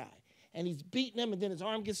second guy. And he's beating him, and then his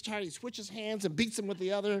arm gets tired. He switches hands and beats him with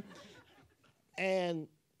the other. And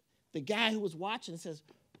the guy who was watching says,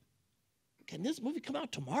 can this movie come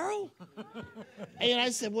out tomorrow? And I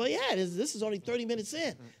said, well, yeah, this is only 30 minutes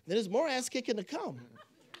in. There's more ass kicking to come.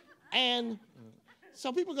 And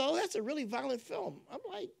so people go, that's a really violent film. I'm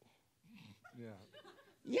like,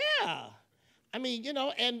 yeah. I mean,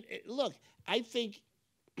 and look, I think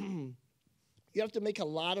you have to make a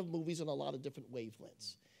lot of movies on a lot of different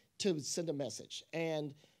wavelengths to send a message.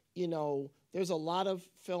 And, there's a lot of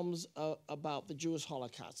films about the Jewish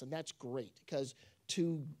Holocaust, and that's great, because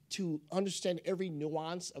to understand every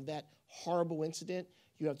nuance of that horrible incident,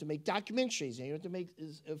 you have to make documentaries, and you have to make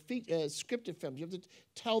scripted films. You have to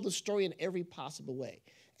tell the story in every possible way.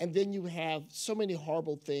 And then you have so many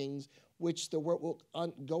horrible things which the work will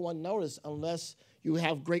go unnoticed unless you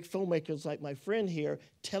have great filmmakers like my friend here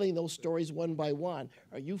telling those stories one by one.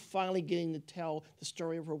 Are you finally getting to tell the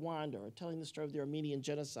story of Rwanda or telling the story of the Armenian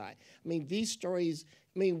genocide? I mean, these stories,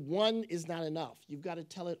 one is not enough. You've got to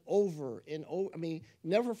tell it over and over.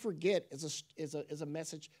 Never forget is a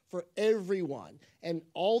message for everyone and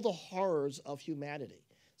all the horrors of humanity.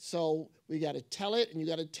 So we got to tell it, and you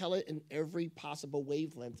got to tell it in every possible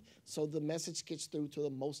wavelength so the message gets through to the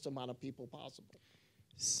most amount of people possible.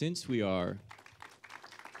 Since we are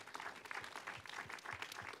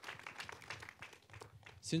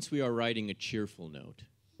writing a cheerful note,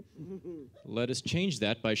 let us change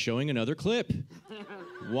that by showing another clip.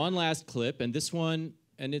 One last clip, and this one,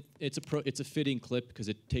 and it's a fitting clip because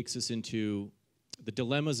it takes us into the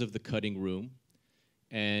dilemmas of the cutting room,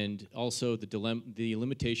 and also the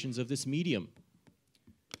limitations of this medium.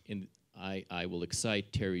 I will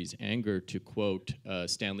excite Terry's anger to quote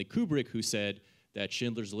Stanley Kubrick, who said that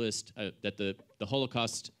Schindler's List, that the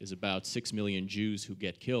Holocaust is about 6 million Jews who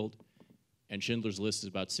get killed, and Schindler's List is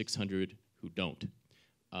about 600 who don't.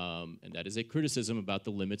 And that is a criticism about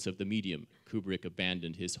the limits of the medium. Kubrick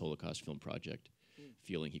abandoned his Holocaust film project,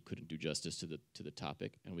 feeling he couldn't do justice to the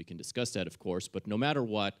topic, and we can discuss that, of course, but no matter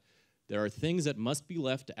what, there are things that must be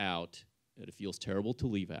left out, that it feels terrible to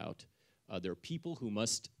leave out. There are people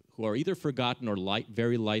who are either forgotten or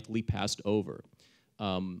very lightly passed over.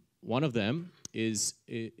 One of them is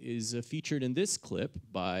featured in this clip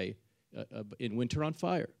in Winter on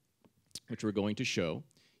Fire, which we're going to show.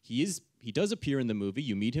 He does appear in the movie.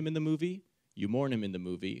 You meet him in the movie. You mourn him in the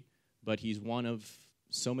movie. But he's one of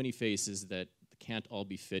so many faces that can't all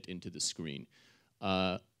be fit into the screen.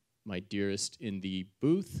 My dearest in the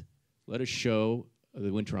booth, let us show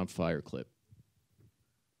the Winter on Fire clip.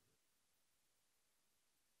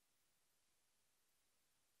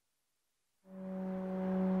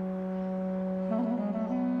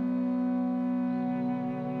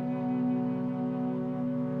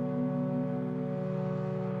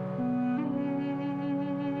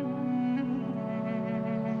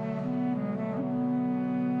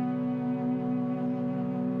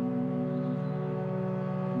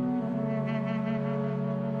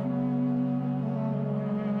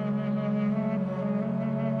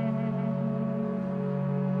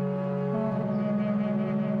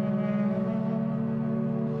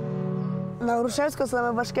 На Грушевського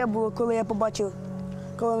саме важке було, коли я побачив,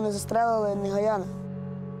 коли вони застрелили Негаяна.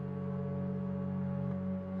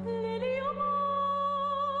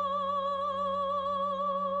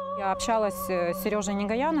 Я общалась с Сережей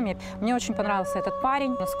Негаяном. Мне очень понравился этот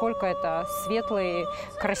парень, насколько это светлый,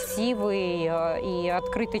 красивый и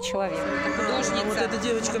открытый человек. Художница. Вот эта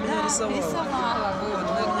девочка меня рисовала. Рисовала. Вот,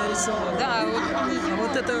 она меня рисовала. Да,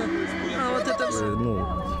 вот это.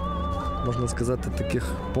 можна сказати,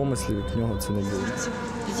 таких помислів, як в нього це не було.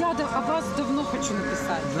 Я о вас давно хочу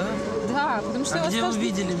написать. Да? Да, потому что А где вы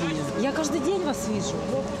видели меня? Я каждый день вас вижу.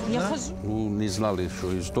 Я хожу. Ну, не знали,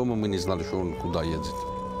 что из дома, мы не знали, что он куда едет.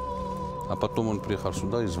 А потом он приехал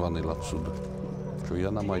сюда и звонил отсюда, что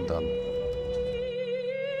я на Майдан.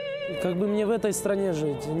 Как бы мне в этой стране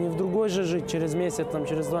жить, не в другой же жить через месяц, там,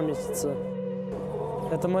 через 2 месяца.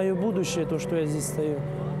 Это мое будущее, то, что я здесь стою.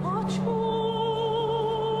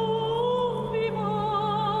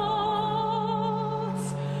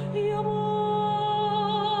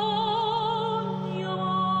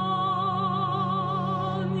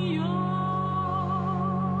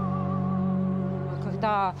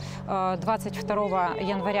 Когда 22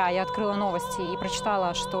 января я открыла новости и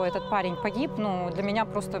прочитала, что этот парень погиб, ну, для меня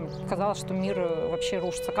просто казалось, что мир вообще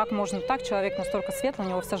рушится. Как можно так? Человек настолько светлый, у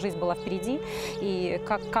него вся жизнь была впереди. И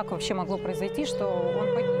как вообще могло произойти, что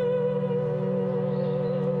он погиб?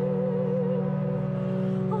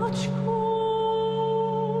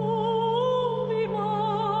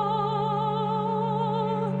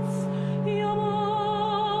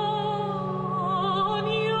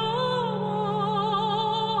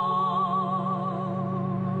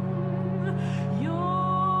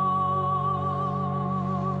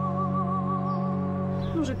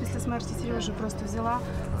 Вже після смерті Сережі просто взяла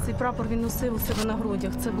цей прапор, він носив у себе на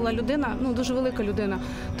грудях. Це була людина, ну дуже велика людина,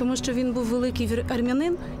 тому що він був великий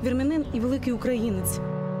вірмянин і великий українець.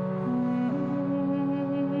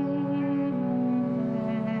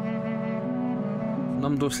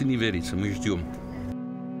 Нам досі не верится, мы ждем.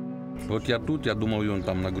 Вот я тут, я думал, и он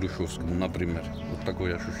там на Грушевском, например. Вот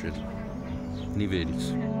такое ощущение. Не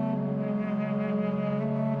верится.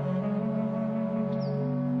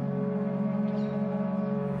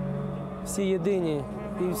 Всі єдині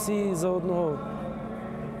і всі за одного.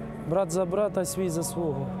 Брат за брата, свій за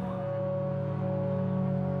свого.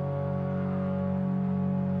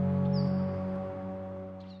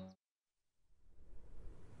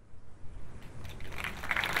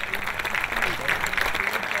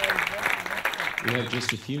 We have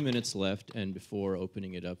just a few minutes left, and before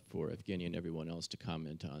opening it up for Evgeny and everyone else to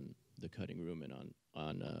comment on the cutting room and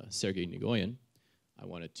on Sergei Nigoyan, I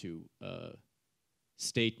wanted to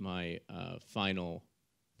state my final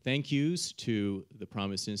thank yous to the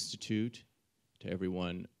Promise Institute, to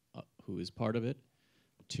everyone who is part of it,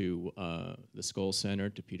 to the Skoll Center,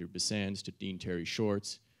 to Peter Bissans, to Dean Terry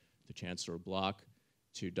Shorts, to Chancellor Block,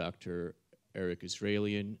 to Dr. Eric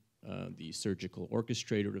Israelian, the surgical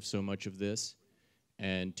orchestrator of so much of this,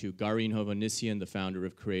 and to Garin Hovhannisyan, the founder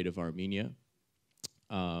of Creative Armenia.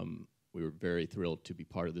 We were very thrilled to be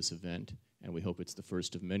part of this event, and we hope it's the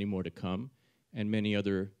first of many more to come, and many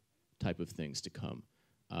other type of things to come.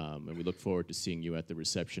 And we look forward to seeing you at the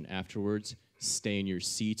reception afterwards. Stay in your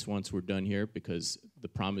seats once we're done here, because the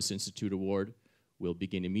Promise Institute Award will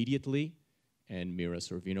begin immediately, and Mira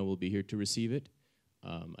Sorvino will be here to receive it.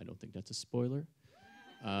 I don't think that's a spoiler.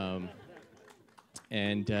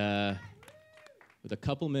 With a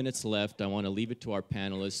couple minutes left, I want to leave it to our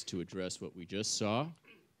panelists to address what we just saw,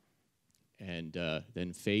 and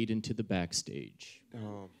then fade into the backstage.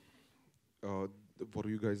 What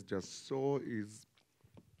you guys just saw is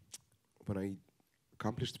when I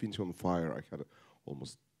accomplished Winter on Fire, I had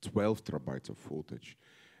almost 12 terabytes of footage.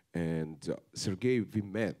 And Sergei, we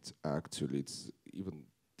met, actually. It's even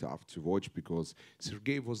tough to watch because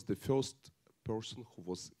Sergei was the first person who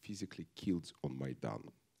was physically killed on Maidan.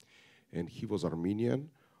 And he was Armenian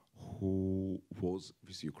who was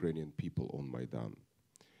with Ukrainian people on Maidan.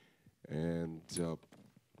 And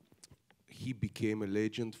he became a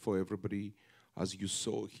legend for everybody. As you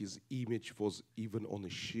saw, his image was even on the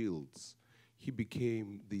shields. He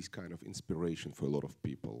became this kind of inspiration for a lot of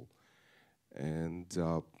people. And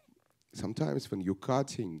sometimes when you're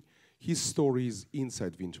cutting his stories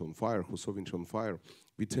inside Winter on Fire, who saw Winter on Fire,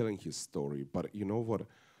 we're telling his story. But you know what?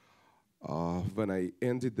 When I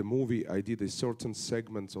ended the movie, I did a certain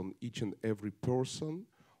segment on each and every person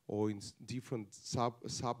or in different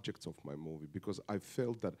subjects of my movie, because I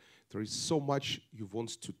felt that there is so much you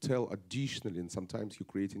want to tell additionally, and sometimes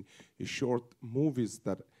you're creating a short movies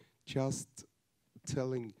that just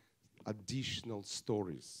telling additional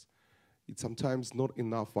stories. It's sometimes not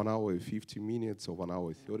enough 1 hour and 50 minutes or 1 hour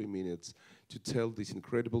and 30 minutes to tell these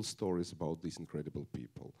incredible stories about these incredible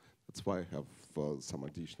people. That's why I have some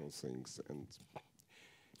additional things, and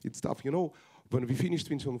it's tough. You know, when we finished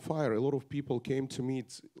Winter on Fire, a lot of people came to me,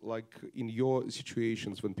 like in your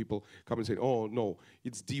situations, when people come and say, oh, no,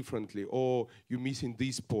 it's differently, or you're missing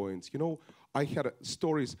these points. You know, I had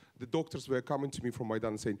stories, the doctors were coming to me from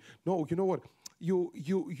Maidan saying, no, you know what,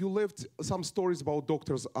 you left some stories about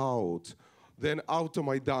doctors out. Then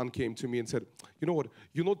Automaidan came to me and said, you know what,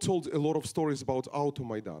 you not told a lot of stories about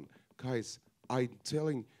Automaidan. Guys, I'm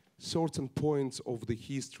telling certain points of the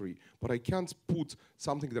history, but I can't put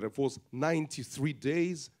something that it was 93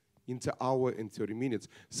 days into hour and 30 minutes.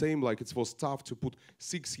 Same like it was tough to put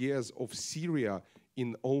 6 years of Syria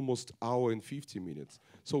in almost hour and 50 minutes.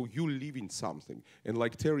 So you live in something. And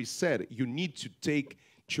like Terry said, you need to take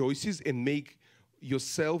choices and make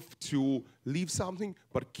yourself to live something,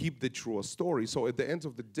 but keep the true story. So at the end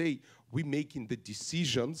of the day, we're making the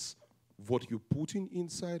decisions, what you're putting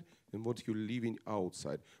inside and what you're leaving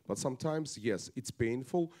outside. But sometimes, yes, it's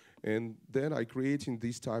painful. And then I creating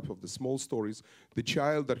this type of the small stories. The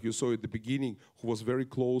child that you saw at the beginning, who was very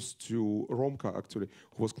close to Romka, actually,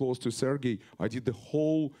 who was close to Sergei, I did the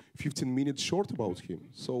whole 15-minute short about him.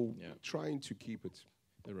 So trying to keep it.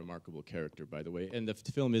 A remarkable character, by the way. And the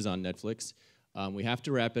film is on Netflix. We have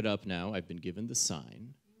to wrap it up now. I've been given the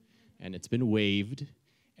sign, and it's been waved,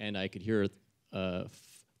 and I could hear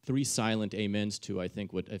 3 silent amens to, I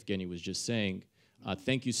think, what Evgeny was just saying.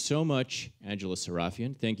 Thank you so much, Angela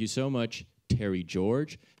Sarafyan. Thank you so much, Terry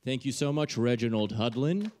George. Thank you so much, Reginald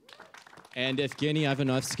Hudlin. And Evgeny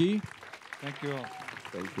Afineevsky. Thank you all.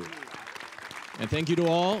 Thank you. And thank you to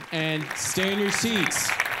all, and stay in your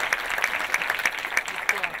seats.